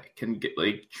I can get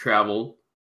like travel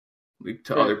like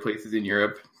to Right. other places in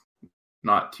Europe.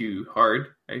 Not too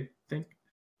hard, I think.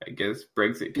 I guess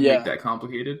Brexit can Yeah. make that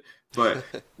complicated, but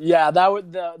Yeah, that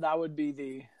would be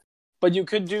the. But you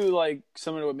could do like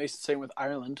similar to what Mason's saying with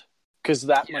Ireland, because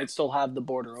that might still have the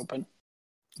border open.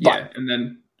 yeah, and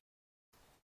then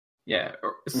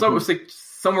so it's like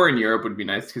somewhere in Europe would be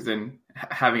nice because then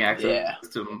having access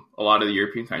to a lot of the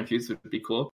European countries would be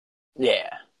cool.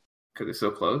 Yeah. Because they're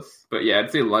so close. But yeah,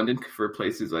 I'd say London for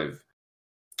places I've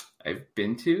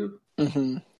been to,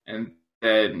 and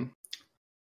then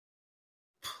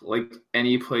like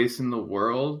any place in the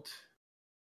world,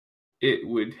 it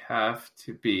would have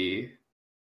to be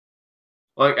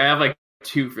like I have like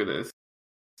 2 for this.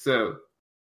 So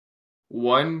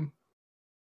one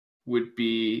would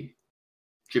be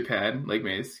Japan, like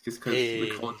Mace, just because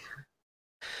the culture.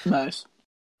 Nice.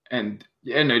 And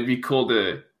it'd be cool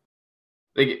to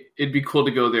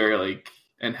go there like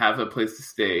and have a place to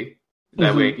stay.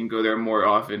 That way I can go there more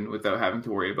often without having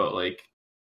to worry about like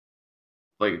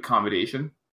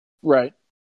accommodation. Right.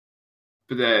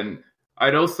 But then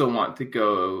I'd also want to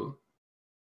go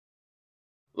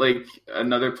like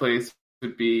another place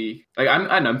would be like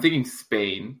I'm thinking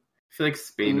Spain. I feel like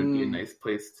Spain would be a nice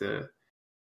place to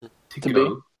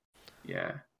go. Be?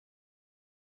 Yeah.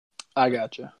 I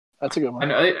gotcha. That's a good one.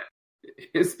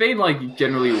 Is Spain like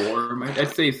generally warm?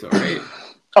 I'd say so, right?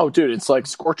 Oh, dude, it's like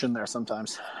scorching there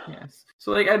sometimes. Yes.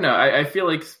 So like I don't know. I feel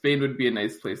like Spain would be a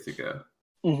nice place to go.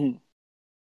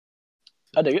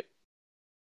 I dig it.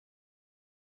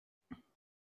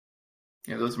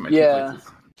 Yeah, those are my 2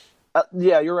 places.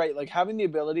 Yeah, you're right. Like having the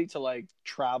ability to like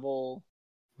travel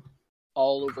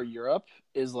all over Europe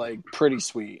is like pretty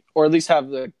sweet, or at least have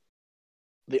the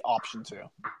option to.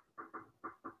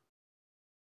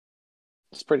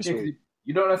 It's pretty sweet.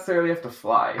 You don't necessarily have to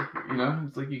fly, you know?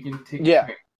 It's like you can take Yeah,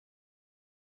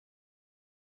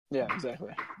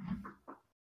 exactly.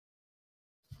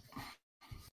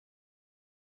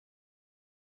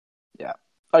 Yeah,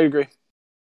 I agree.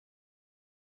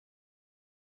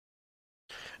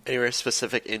 Anywhere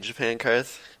specific in Japan,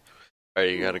 Karth? Or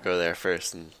you gotta go there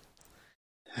first and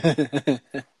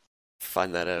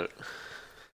find that out?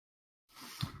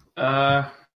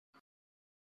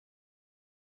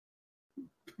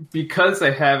 Because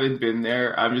I haven't been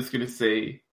there, I'm just gonna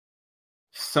say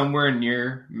somewhere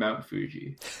near Mount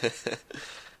Fuji.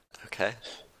 Okay.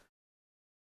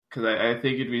 Because I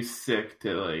think it'd be sick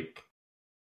to like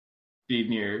be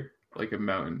near like a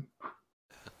mountain.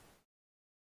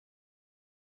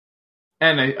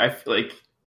 And I feel like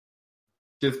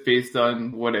just based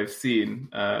on what I've seen,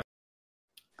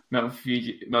 Mount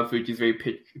Fuji is very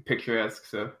picturesque.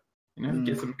 So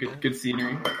get some good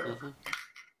scenery.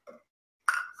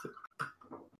 So,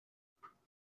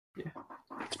 yeah,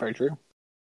 it's very true.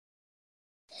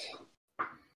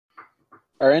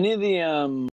 Are any of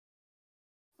the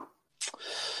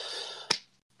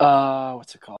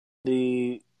what's it called?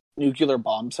 The nuclear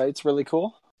bomb sites really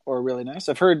cool or really nice?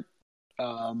 I've heard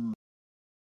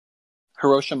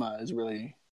Hiroshima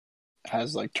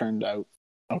has like turned out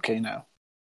okay now.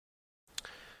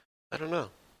 I don't know.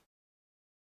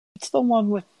 It's the one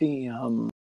with the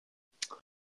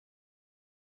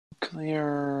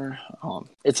clear.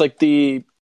 It's like the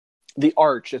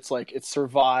arch. It's like it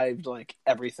survived like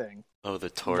everything. Oh, the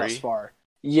Torii? Thus far.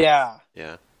 Yeah.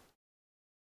 Yeah.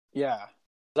 Yeah.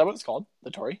 Is that what it's called?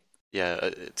 The Torii? Yeah,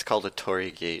 it's called a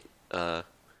Torii Gate. I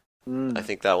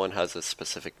think that one has a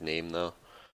specific name though.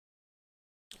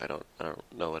 I don't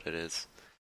know what it is.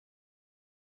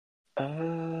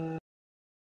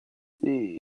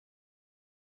 See.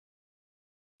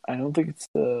 I don't think it's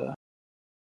the.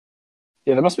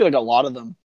 Yeah, there must be like a lot of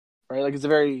them, right? Like it's a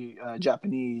very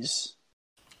Japanese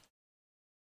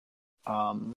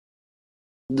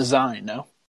design, no?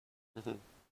 Mm-hmm.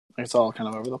 It's all kind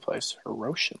of over the place.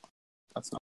 Hiroshima.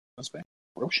 That's not Spain.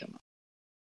 Hiroshima.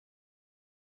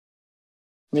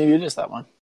 Maybe it is that one.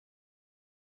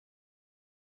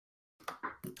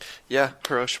 Yeah,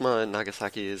 Hiroshima and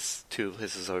Nagasaki is 2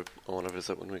 places I want to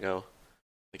visit when we go.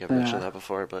 I think I've mentioned that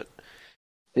before, but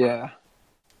yeah.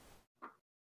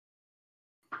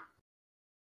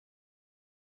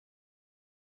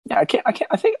 Yeah, I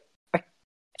think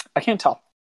I can't tell.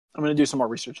 I'm going to do some more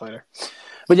research later.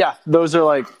 But yeah, those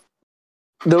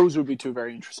would be two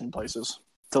very interesting places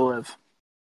to live.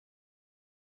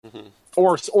 Mm-hmm.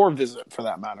 Or visit, for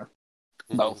that matter.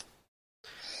 Mm-hmm. Both.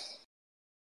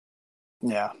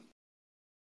 Yeah.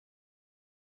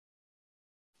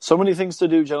 So many things to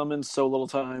do, gentlemen. So little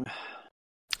time.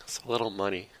 It's a little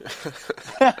money.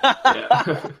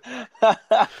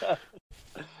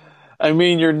 I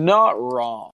mean, you're not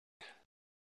wrong.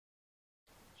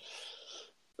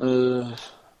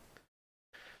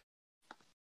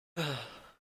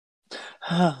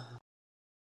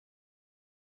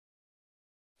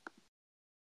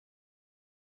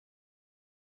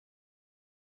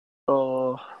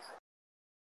 Oh,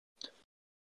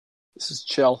 this is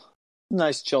chill.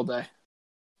 Nice chill day.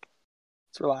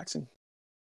 It's relaxing.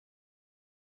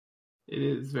 It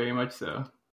is very much so.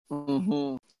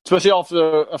 Mm-hmm. Especially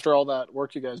after all that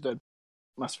work you guys did.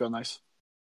 Must feel nice.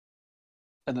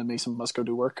 And then Mason must go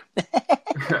do work.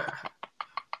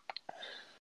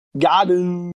 Got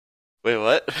him. Wait,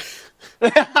 what?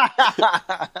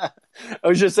 I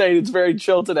was just saying it's very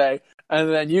chill today, and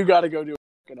then you got to go do work,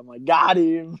 and I'm like, got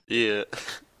him. Yeah.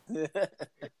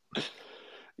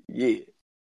 Yeah.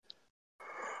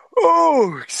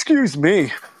 Oh, excuse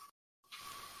me.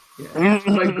 Yeah. I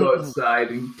might go outside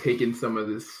and take in some of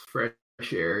this fresh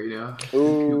air, you know?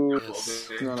 Ooh, it's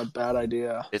not a bad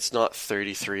idea. It's not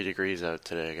 33 degrees out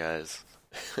today, guys.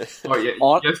 Oh, yeah.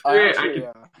 Yesterday,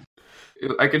 Yesterday,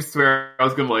 I could swear I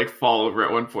was gonna like fall over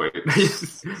at one point. I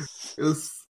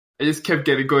just kept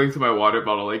going to my water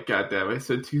bottle like, goddamn! I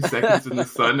spent 2 seconds in the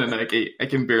sun and I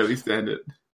can barely stand it.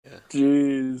 Yeah.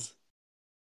 Jeez.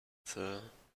 It's a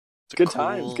Good cool,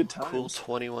 times. Good times. Cool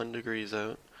 21 degrees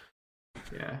out.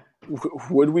 Yeah.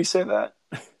 Would we say that?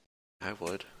 I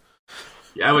would.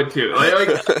 Yeah, I would too.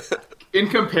 Like in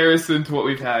comparison to what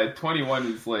we've had,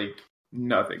 21 is like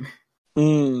nothing.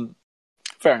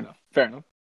 Fair enough. Fair enough.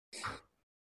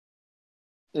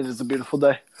 It is a beautiful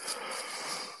day.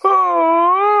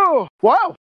 Oh,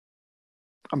 wow.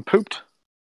 I'm pooped.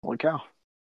 Holy cow.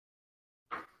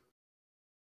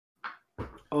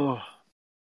 Oh.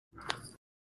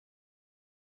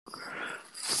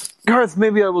 Garth,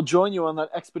 maybe I will join you on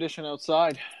that expedition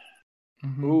outside.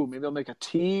 Mm-hmm. Ooh, maybe I'll make a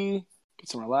tea, get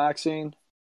some relaxing.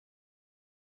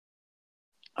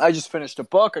 I just finished a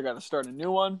book. I got to start a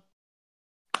new one.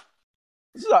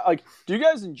 This is like, do you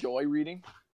guys enjoy reading?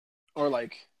 Or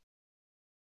like,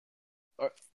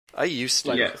 I used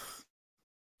to. Like, Yes.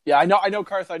 yeah, I know,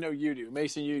 Garth, I know you do.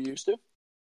 Mason, you used to?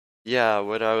 Yeah,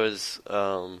 when I was,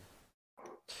 I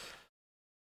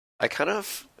kind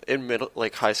of, in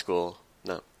high school,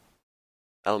 no,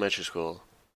 elementary school,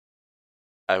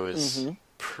 I was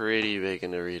pretty big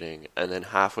into reading, and then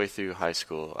halfway through high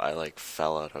school, I, like,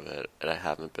 fell out of it, and I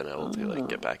haven't been able to, like,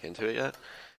 get back into it yet.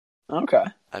 Okay.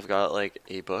 I've got, like,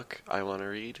 a book I want to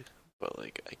read, but,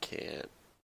 like, I can't.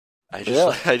 I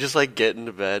just like get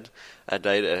into bed at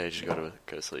night and I just go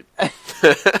to sleep.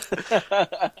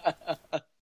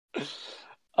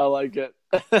 I like it.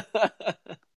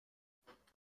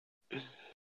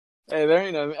 Hey, there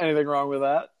ain't anything wrong with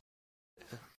that.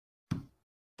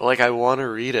 But like, I want to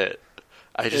read it.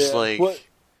 I just like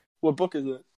What book is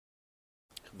it?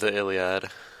 The Iliad.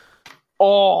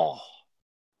 Oh.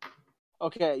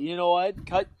 Okay, you know what?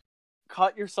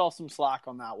 Cut yourself some slack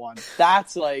on that one.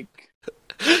 That's like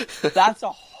that's a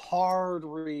hard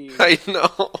read. I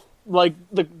know. Like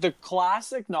the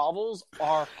classic novels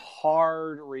are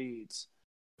hard reads.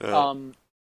 Have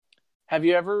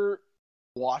you ever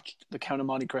watched The Count of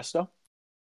Monte Cristo?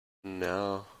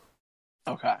 No.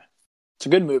 Okay. It's a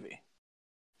good movie.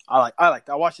 I like that.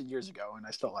 I watched it years ago and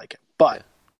I still like it. But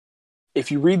if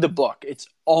you read the book, it's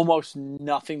almost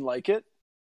nothing like it.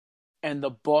 And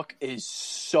the book is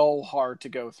so hard to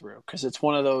go through because it's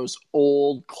one of those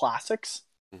old classics.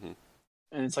 Mm-hmm.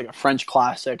 And it's like a French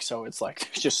classic, so it's like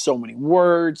there's just so many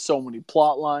words, so many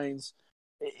plot lines.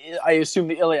 I assume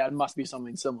the Iliad must be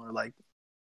something similar. Like,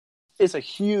 it's a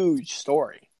huge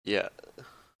story. Yeah.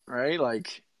 Right?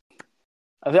 Like,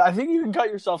 I think you can cut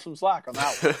yourself some slack on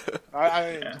that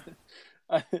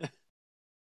one.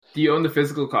 Do you own the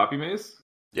physical copy, Mace?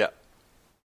 Yeah.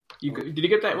 Did you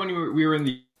get that when we were in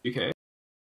the UK?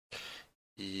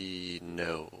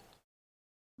 No.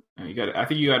 You got it. I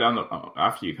think you got it on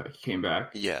after you came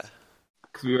back. Yeah.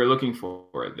 Because we were looking for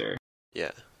it there.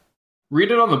 Yeah.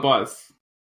 Read it on the bus.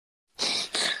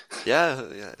 Yeah.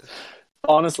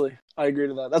 Honestly, I agree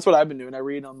to that. That's what I've been doing. I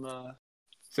read on the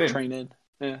train in.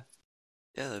 Yeah.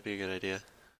 Yeah, that'd be a good idea.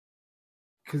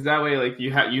 Because that way, like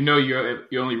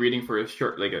you're only reading for a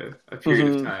short, like a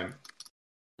period of time,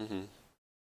 Mm-hmm.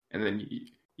 and then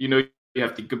you know you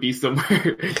have to be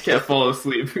somewhere. Can't fall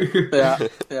asleep. Yeah,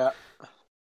 yeah.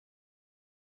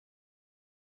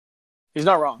 He's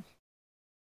not wrong.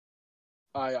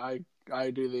 I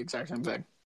do the exact same thing.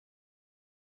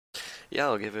 Yeah,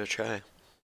 I'll give it a try.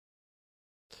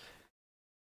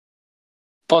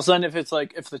 Plus, then if it's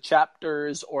like if the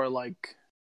chapters or like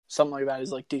something like that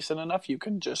is like decent enough, you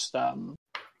can just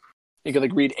you can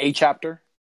like read a chapter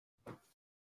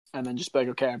and then just be like,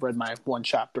 okay, I've read my one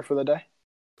chapter for the day.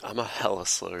 I'm a hella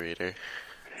slow reader.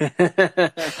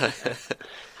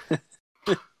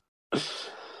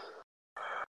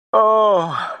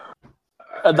 Oh,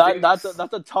 that's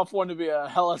a tough one to be a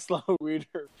hella slow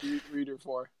reader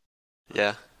for.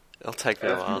 Yeah, it'll take me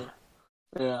a while.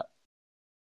 Yeah.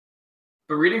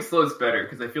 But reading slow is better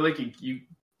because I feel like you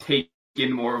take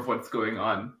in more of what's going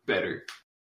on better.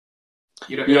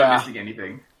 You're not missing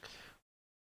anything.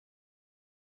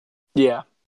 Yeah,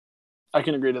 I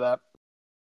can agree to that.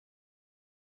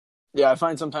 Yeah, I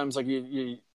find sometimes like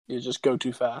you just go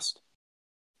too fast,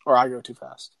 or I go too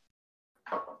fast.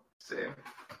 Same.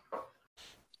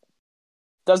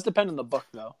 Does depend on the book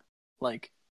though.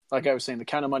 Like I was saying, The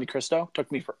Count of Monte Cristo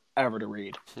took me forever to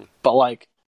read, but like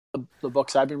the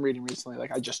books I've been reading recently,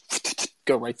 like I just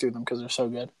go right through them because they're so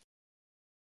good.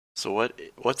 So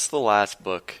what's the last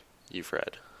book you've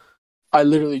read? I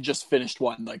literally just finished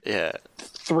one like Yeah.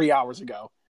 3 hours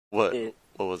ago. What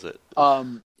was it?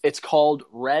 It's called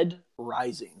Red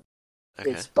Rising.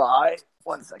 Okay. It's by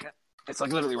one second. It's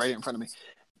like literally right in front of me.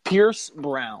 Pierce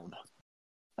Brown.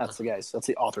 That's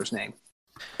the author's name.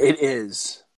 It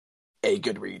is a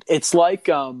good read. It's like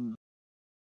the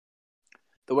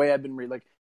way I've been reading, like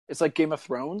it's like Game of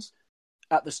Thrones.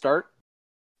 At the start,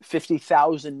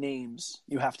 50,000 names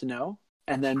you have to know,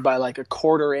 and then by like a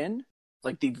quarter in,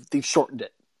 like they've shortened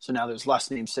it, so now there's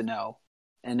less names to know,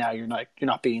 and now you're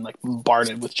not being like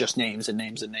bombarded with just names and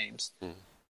names and names. Mm.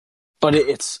 But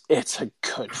it's a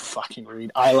good fucking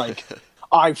read.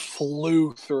 I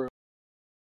flew through.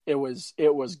 It was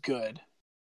good.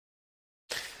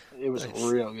 It was nice.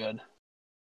 Real good.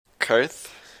 Karth,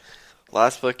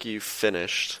 last book you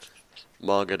finished,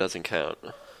 manga doesn't count.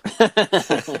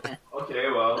 Okay,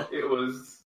 well, it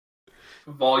was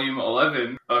volume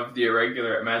 11 of The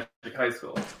Irregular at Magic High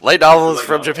School. Light novels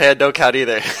from Japan don't count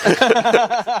either.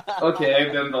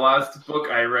 Okay, then the last book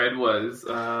I read was,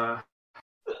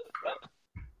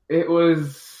 it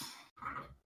was,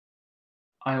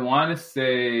 I want to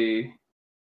say,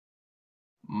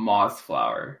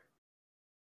 Mossflower.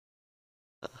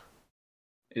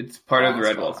 It's part of the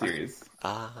Redwall series.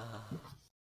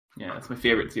 Yeah, it's my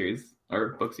favorite series, or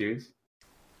book series.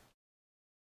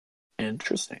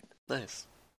 Interesting. Nice.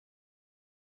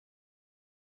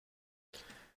 I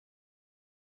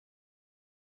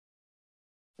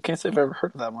can't say I've ever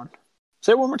heard of that one.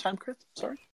 Say it one more time, Chris.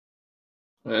 Sorry.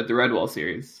 The Redwall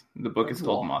series. The book is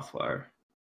called Mossflower.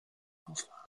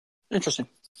 Interesting.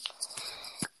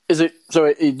 Is it so?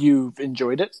 You've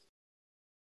enjoyed it?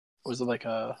 Was it like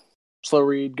a slow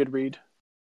read, good read?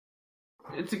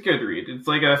 It's a good read. It's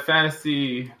like a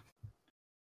fantasy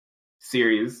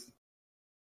series.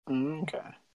 Okay.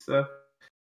 So,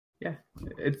 yeah,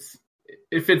 it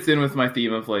fits in with my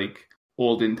theme of like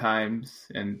olden times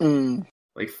and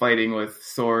like fighting with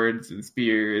swords and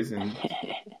spears and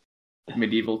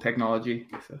medieval technology.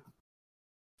 So.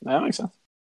 That makes sense.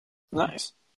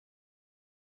 Nice.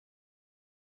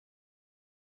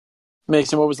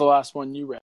 Mason, what was the last one you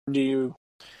read? Do you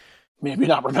maybe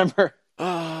not remember?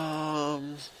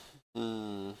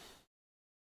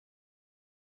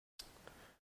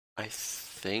 I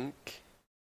think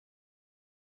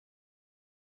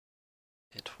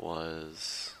it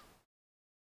was.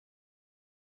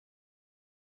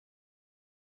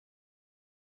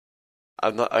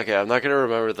 I'm not gonna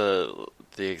remember the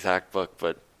exact book,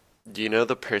 but do you know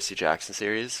the Percy Jackson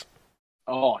series?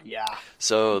 Oh yeah.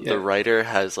 So the writer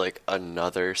has like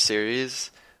another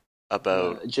series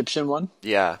about Egyptian one.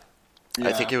 Yeah.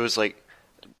 I think it was like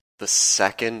the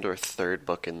second or third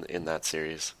book in that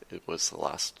series. It was the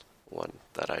last one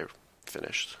that I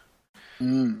finished.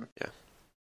 Yeah.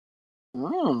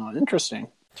 Oh, interesting.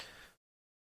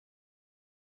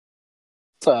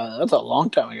 That's a long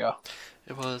time ago.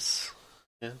 It was.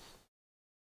 Yeah.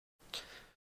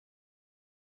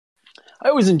 I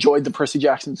always enjoyed the Percy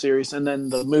Jackson series, and then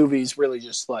the movies really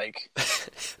just like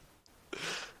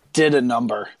did a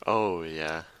number. Oh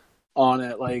yeah. On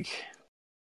it, like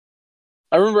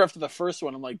I remember after the first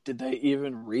one, I'm like, did they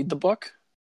even read the book?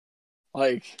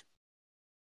 Like,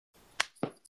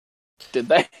 did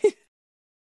they?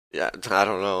 Yeah, I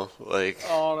don't know. Like,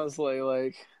 honestly,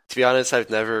 like, to be honest, I've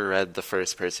never read the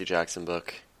first Percy Jackson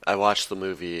book. I watched the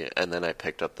movie and then I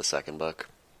picked up the second book,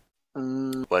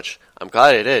 Mm, which I'm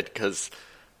glad I did because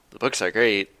the books are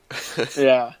great.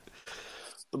 yeah,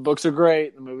 the books are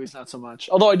great. The movie's not so much.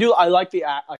 Although I like the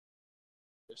act.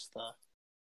 Just the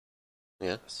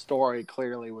Yeah. story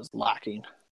clearly was lacking.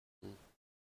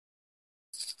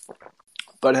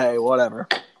 But hey, whatever.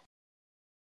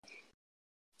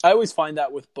 I always find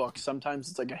that with books. Sometimes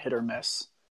it's like a hit or miss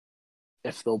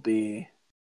if they'll be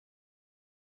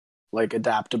like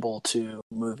adaptable to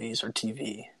movies or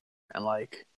TV and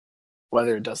like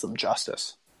whether it does them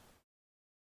justice.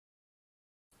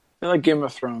 I feel like Game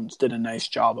of Thrones did a nice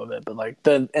job of it, but like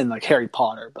then and like Harry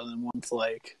Potter, but then once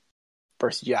like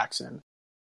Percy Jackson,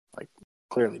 like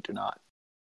clearly do not.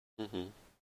 Mm-hmm.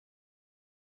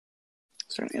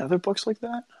 Is there any other books like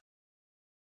that?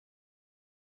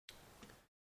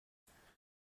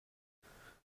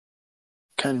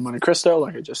 Kind of Monte Cristo,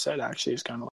 like I just said, actually is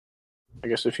kind of like, I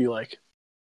guess if you look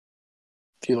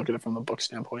at it from the book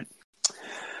standpoint.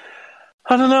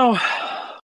 I don't know.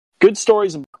 Good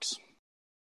stories and books.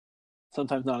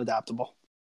 Sometimes not adaptable.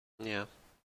 Yeah.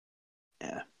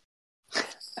 Yeah.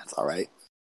 That's all right.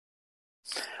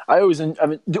 Here's an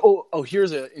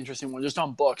interesting one, just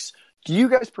on books. Do you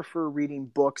guys prefer reading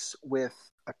books with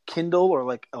a Kindle or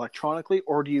like electronically,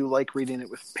 or do you like reading it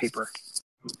with paper?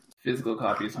 Physical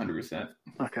copies, 100%.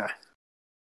 Okay.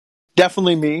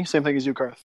 Definitely me. Same thing as you,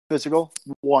 Garth. Physical,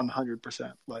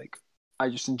 100%. Like, I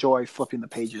just enjoy flipping the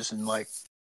pages and like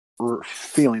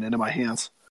feeling it in my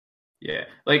hands. Yeah,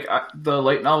 like the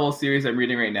light novel series I'm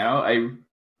reading right now, I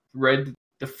read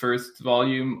the first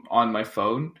volume on my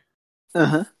phone,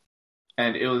 Uh-huh.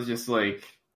 and it was just like,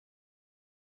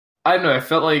 I don't know, I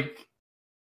felt like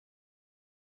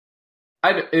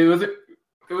it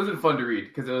wasn't fun to read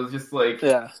because it was just like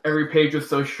every page was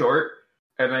so short,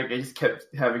 and like I just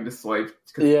kept having to swipe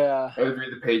because I would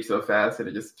read the page so fast, and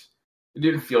it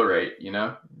didn't feel right, you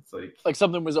know? It's like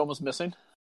something was almost missing.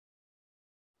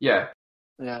 Yeah.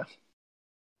 Yeah.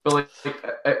 But like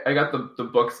I got the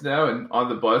books now, and on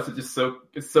the bus it's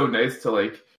so nice to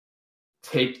like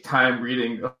take time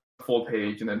reading a full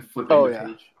page and then flipping the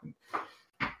page.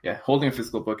 Yeah, holding a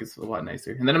physical book is a lot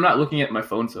nicer. And then I'm not looking at my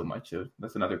phone so much. So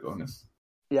that's another bonus.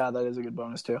 Yeah, that is a good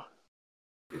bonus too.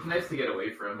 It's nice to get away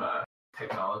from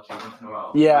technology once in a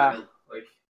while. Yeah. Like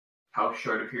how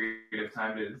short a period of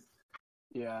time it is.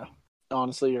 Yeah.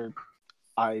 Honestly,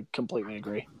 I completely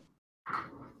agree.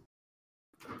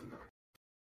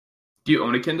 Do you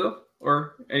own a Kindle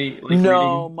or any No,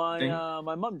 reading my thing?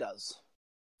 My mom does.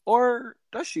 Or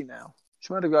does she now?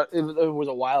 She might have got it was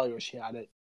a while ago she had it.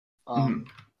 I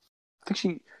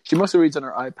think she mostly reads on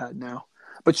her iPad now.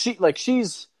 But she's like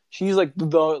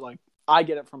I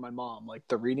get it from my mom, like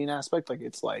the reading aspect, like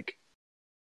it's like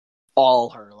all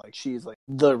her, like she's like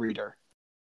the reader.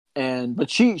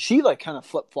 But she like kind of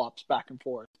flip-flops back and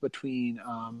forth between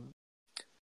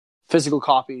physical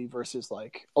copy versus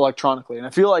like electronically. And I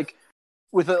feel like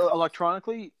with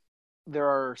electronically, there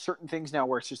are certain things now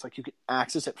where it's just like you can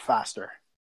access it faster.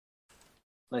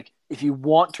 Like if you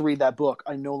want to read that book,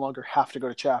 I no longer have to go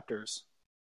to Chapters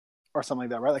or something like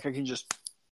that, right? Like I can just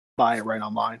buy it right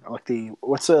online. Or like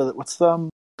what's it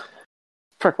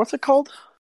called?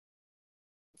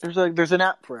 There's an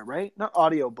app for it, right? Not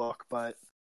audiobook, but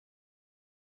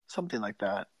something like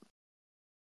that.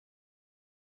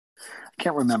 I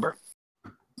can't remember.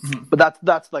 But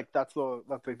that's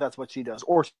what she does.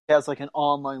 Or she has like an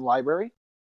online library.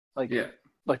 Like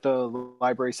the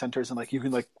library centers, and like you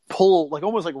can like pull like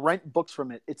almost like rent books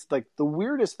from it. It's like the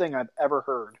weirdest thing I've ever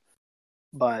heard.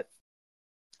 But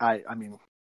I mean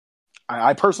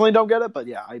I personally don't get it, but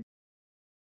yeah,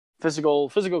 physical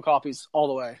copies all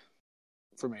the way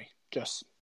for me. Just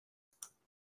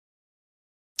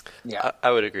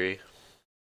I would agree.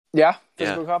 Yeah,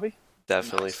 physical copy?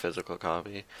 Definitely nice. Physical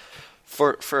copy.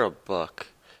 For a book,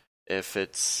 if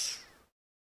it's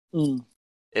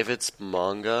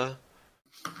manga,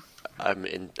 I'm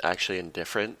actually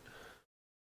indifferent.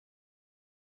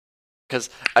 Because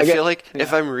I feel like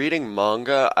if I'm reading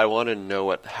manga, I want to know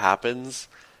what happens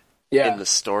in the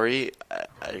story.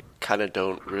 I kind of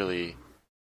don't really,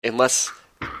 unless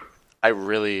I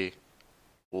really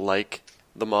like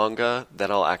the manga, then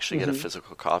I'll actually get a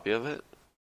physical copy of it.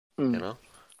 You know?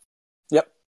 Yep.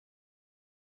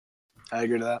 I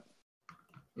agree to that.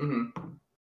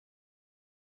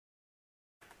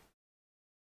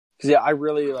 Because I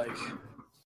really like.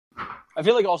 I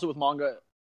feel like also with manga,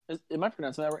 am I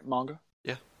pronouncing that right? Manga.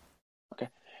 Yeah. Okay.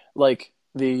 Like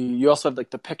you also have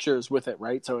like the pictures with it,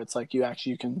 right? So it's like you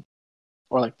can,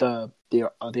 or like the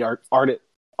art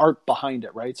behind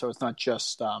it, right? So it's not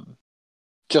just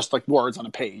like words on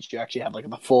a page. You actually have like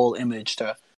the full image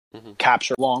to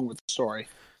capture along with the story.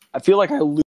 I feel like I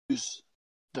lose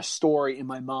the story in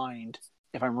my mind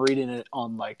if I'm reading it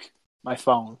on like my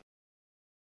phone.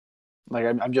 Like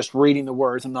I'm just reading the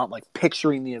words. I'm not like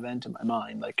picturing the event in my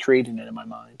mind, like creating it in my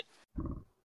mind.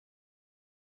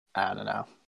 I don't know.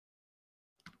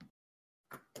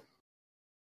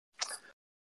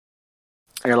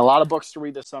 I got a lot of books to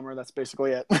read this summer. That's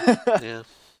basically it.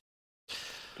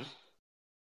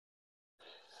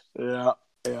 Yeah.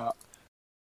 Yeah.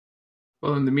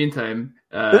 Well, in the meantime,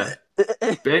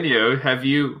 Benio, have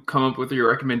you come up with your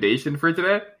recommendation for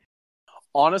today?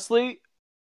 Honestly,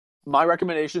 my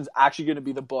recommendation is actually going to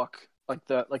be the book, like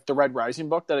the Red Rising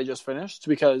book that I just finished,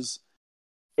 because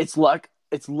it's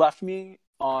left me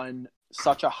on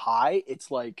such a high.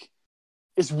 It's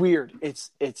weird.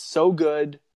 It's so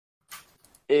good.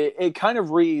 It kind of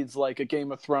reads like a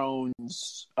Game of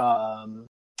Thrones,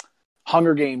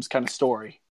 Hunger Games kind of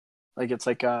story. Like it's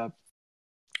like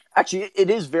actually it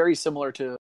is very similar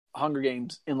to Hunger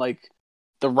Games in like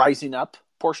the rising up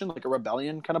portion, like a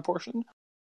rebellion kind of portion.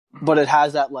 But it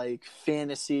has that like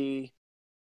fantasy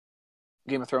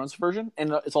Game of Thrones version,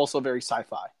 and it's also very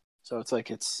sci-fi. So it's like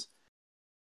it's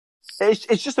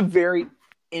just a very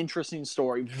interesting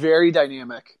story, very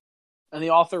dynamic, and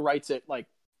the author writes it like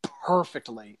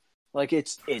perfectly. Like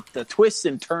it's the twists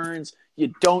and turns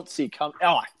you don't see come.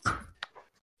 Oh,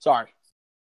 sorry,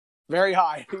 very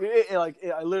high.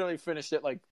 I literally finished it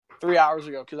like 3 hours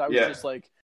ago because I was just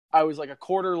like. I was like a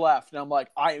quarter left, and I'm like,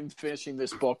 I am finishing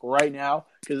this book right now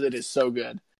because it is so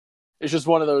good. It's just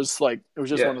one of those, like, it was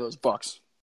just one of those books.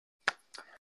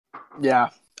 Yeah.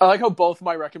 I like how both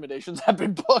my recommendations have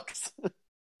been books.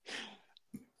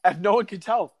 If no one can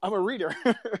tell, I'm a reader.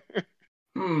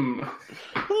 Well,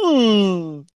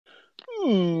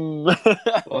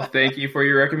 thank you for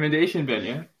your recommendation,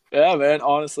 Benya. Yeah, man,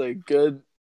 honestly, good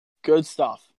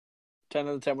stuff. 10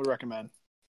 out of 10 would recommend.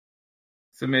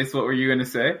 So, Mace, what were you going to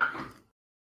say?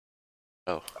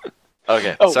 Oh.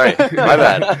 Okay, sorry. My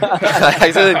bad. I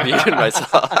accidentally muted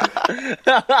myself.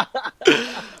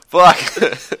 Fuck.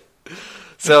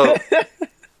 So,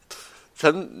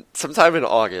 sometime in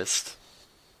August,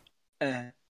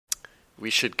 we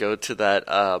should go to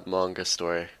that manga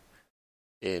store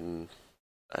in...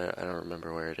 I don't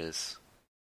remember where it is.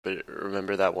 But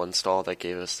remember that one stall that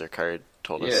gave us their card,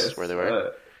 told us where they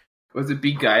were? Was it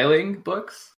Beguiling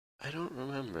Books? I don't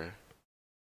remember.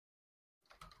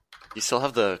 You still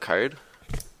have the card?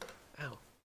 Ow.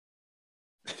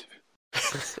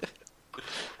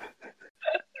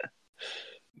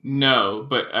 No,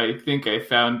 but I think I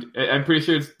found... I'm pretty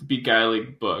sure it's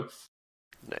Beguiling Books.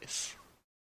 Nice.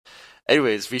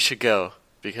 Anyways, we should go,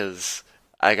 because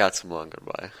I got some manga to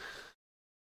buy.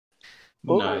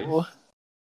 Nice.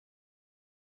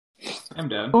 I'm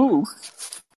down. Ooh.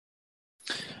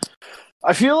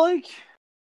 I feel like...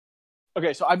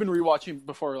 Okay, so I've been rewatching,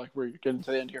 before like we're getting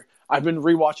to the end here, I've been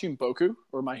rewatching Boku,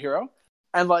 or My Hero,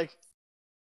 and like,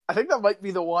 I think that might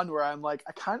be the one where I'm like,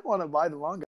 I kind of want to buy the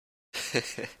manga.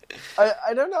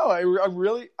 I don't know.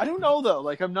 I don't know though.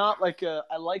 Like, I'm not like,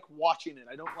 I like watching it.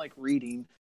 I don't like reading.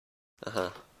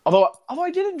 Although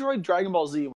I did enjoy Dragon Ball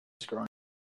Z when I was growing up.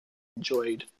 I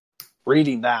enjoyed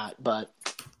reading that, but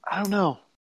I don't know.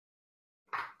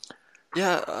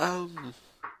 Yeah,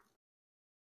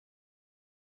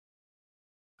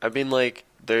 I mean, like,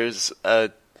 there's a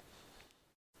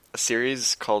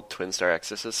series called Twin Star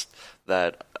Exorcist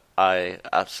that I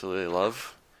absolutely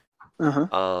love.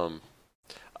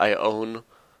 I own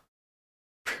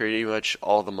pretty much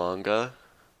all the manga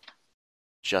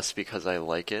just because I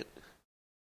like it.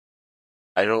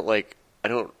 I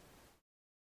don't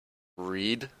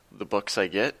read the books I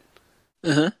get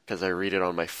because I read it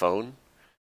on my phone.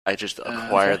 I just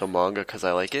acquire the manga because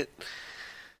I like it.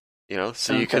 You know,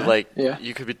 so you could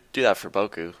you could do that for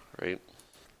Boku, right?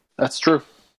 That's true.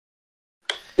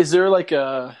 Is there like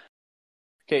a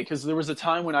because there was a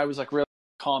time when I was like really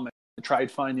comic. I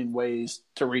tried finding ways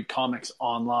to read comics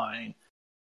online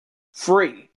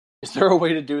free. Is there a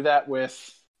way to do that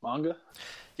with manga?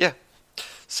 Yeah.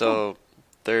 So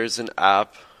there's an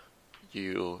app.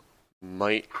 You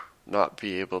might not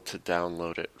be able to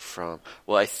download it from.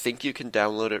 Well, I think you can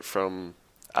download it from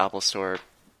Apple Store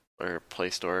or Play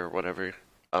Store or whatever.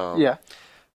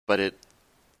 But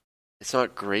it's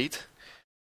not great.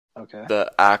 Okay.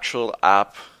 The actual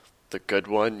app, the good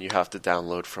one, you have to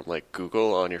download from like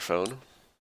Google on your phone.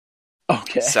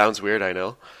 Okay. Sounds weird, I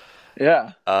know.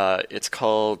 Yeah. It's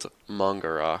called Manga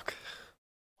Rock.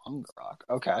 Manga Rock.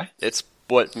 Okay. It's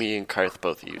what me and Karth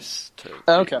both use to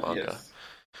read manga. Yes.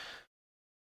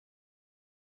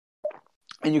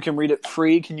 And you can read it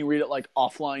free. Can you read it like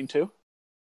offline too?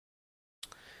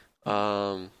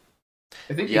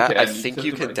 I think Yeah, you can. I You just think have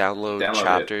you to, can like, download download it.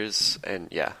 chapters and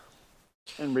yeah.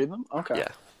 And read them? Okay.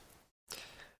 Yeah.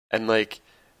 And like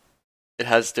it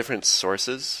has different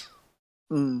sources,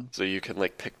 Mm, so you can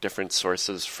like pick different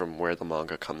sources from where the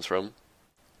manga comes from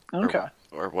okay.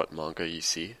 or what manga you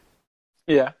see.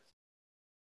 Yeah.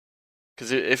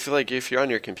 Because if you're on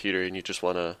your computer and you just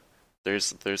wanna,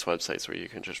 there's websites where you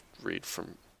can just read for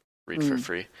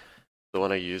free. The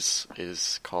one I use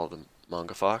is called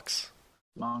Manga Fox.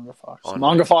 Manga Fox. On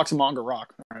Manga my- Fox and Manga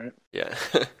Rock. All right. Yeah.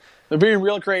 They're being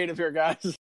real creative here,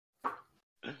 guys.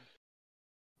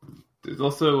 There's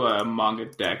also Manga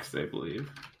Dex, I believe.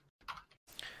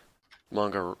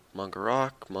 Manga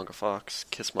Rock, Manga Fox,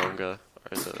 Kiss Manga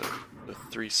are the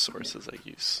three sources I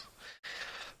use.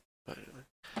 But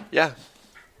yeah.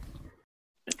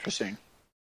 Interesting.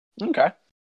 Okay.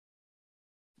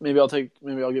 Maybe I'll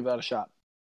give that a shot.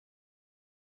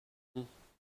 Hmm.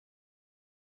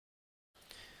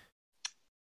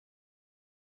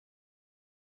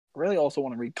 I really also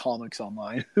want to read comics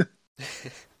online.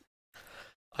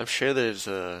 I'm sure there's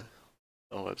a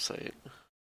website.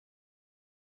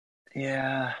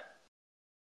 Yeah.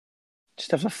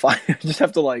 Just have to find. Just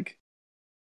have to like.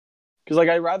 Because like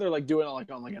I'd rather like do it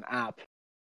on like an app.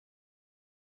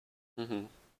 Mm-hmm.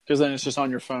 Because then it's just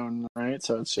on your phone, right?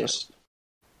 So it's just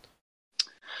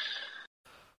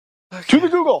to the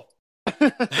Google.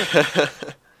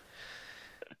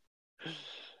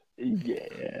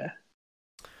 Yeah.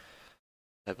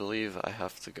 I believe I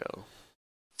have to go.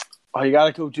 Oh, you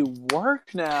gotta go do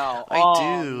work now.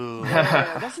 I do.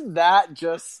 Man, doesn't that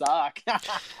just suck?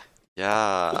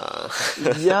 Yeah.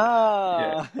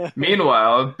 Yeah.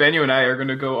 Meanwhile, Benyo and I are going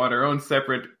to go on our own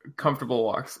separate comfortable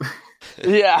walks.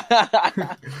 Yeah.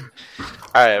 All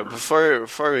right.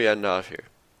 Before we end off here,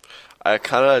 I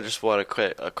kind of just want a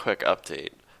quick update.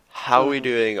 How are we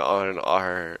doing on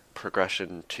our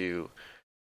progression to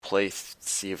play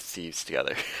Sea of Thieves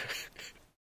together?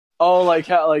 Oh, like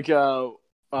how, like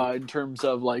in terms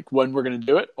of like when we're gonna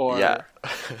do it, or Yeah.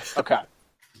 Okay.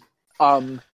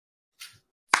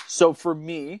 So for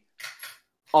me,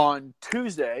 on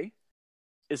Tuesday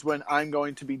is when I'm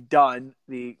going to be done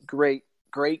the great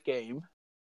game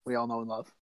we all know and love.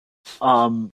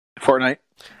 Fortnite.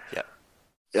 Yeah.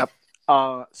 Yep.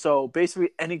 So basically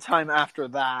anytime after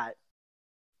that,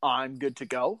 I'm good to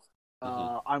go.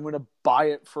 I'm gonna buy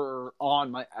it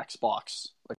on my Xbox.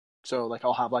 Like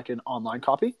I'll have like an online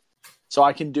copy. So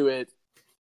I can do it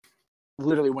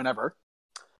literally whenever.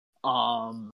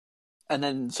 And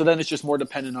then it's just more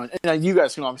dependent on, and you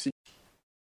guys can obviously,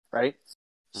 right?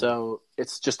 So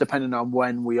it's just dependent on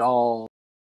when we all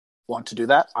want to do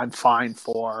that. I'm fine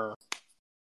for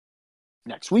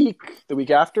next week, the week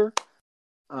after.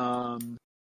 I'm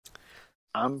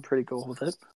pretty cool with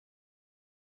it.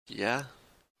 Yeah.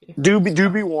 Do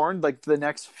be warned, like the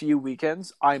next few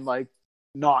weekends, I'm like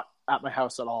not at my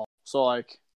house at all. So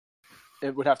like,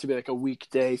 it would have to be like a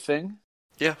weekday thing.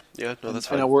 Yeah. No, that's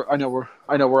fine. I know we're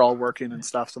all working and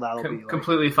stuff, so that'll be like...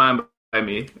 completely fine by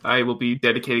me. I will be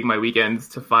dedicating my weekends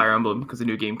to Fire Emblem because the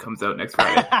new game comes out next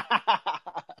Friday.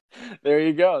 There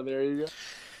you go.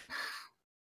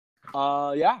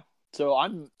 Yeah. So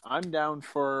I'm down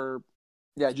for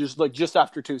just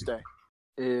after Tuesday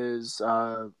is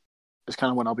kind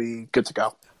of when I'll be good to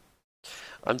go.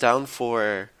 I'm down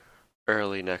for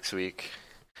early next week.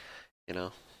 You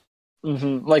know.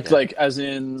 Mm-hmm. Like as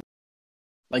in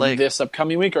like this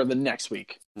upcoming week or the next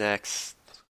week? Next,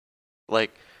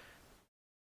 like,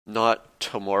 not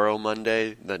tomorrow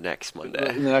Monday, the next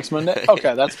Monday. The next Monday?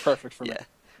 Okay, that's perfect for me. Yeah,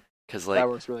 because that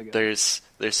works really good. There's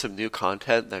some new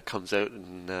content that comes out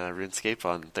in RuneScape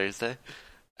on Thursday,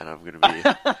 and I'm gonna be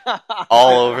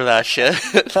all over that shit.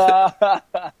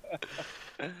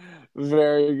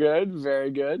 Very good, very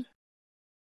good.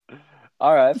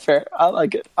 All right, fair. I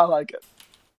like it.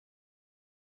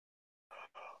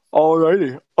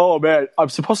 Alrighty. Oh man, I'm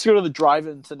supposed to go to the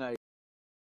drive-in tonight,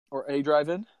 or a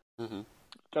drive-in. Mm-hmm.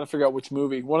 Gotta figure out which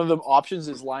movie. One of them options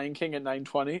is Lion King at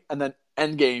 9:20, and then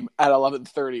Endgame at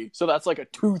 11:30. So that's like a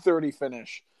 2:30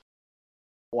 finish.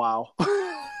 Wow.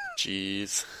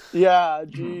 Jeez. Yeah.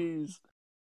 Jeez.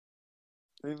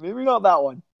 Maybe not that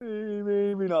one.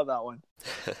 Maybe not that one.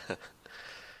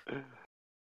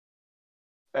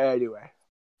 Anyway.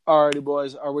 Alrighty,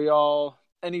 boys. Are we all...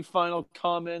 Any final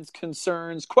comments,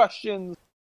 concerns, questions?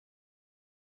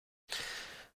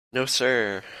 No,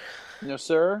 sir. No,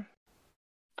 sir?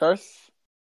 Garth?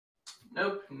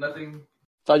 Nope, nothing.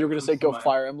 Thought you were going to say go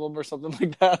Fire Emblem or something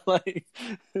like that. Like,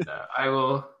 I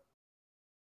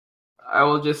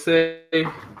will just say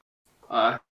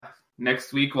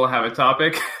next week we'll have a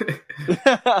topic.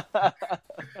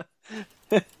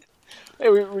 Hey,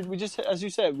 we just, as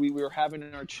you said, we were having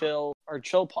our chill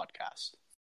podcast.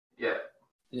 Yeah.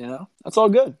 You know, that's all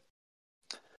good.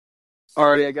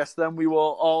 Alrighty, I guess then we will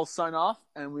all sign off,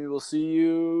 and we will see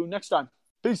you next time.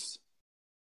 Peace.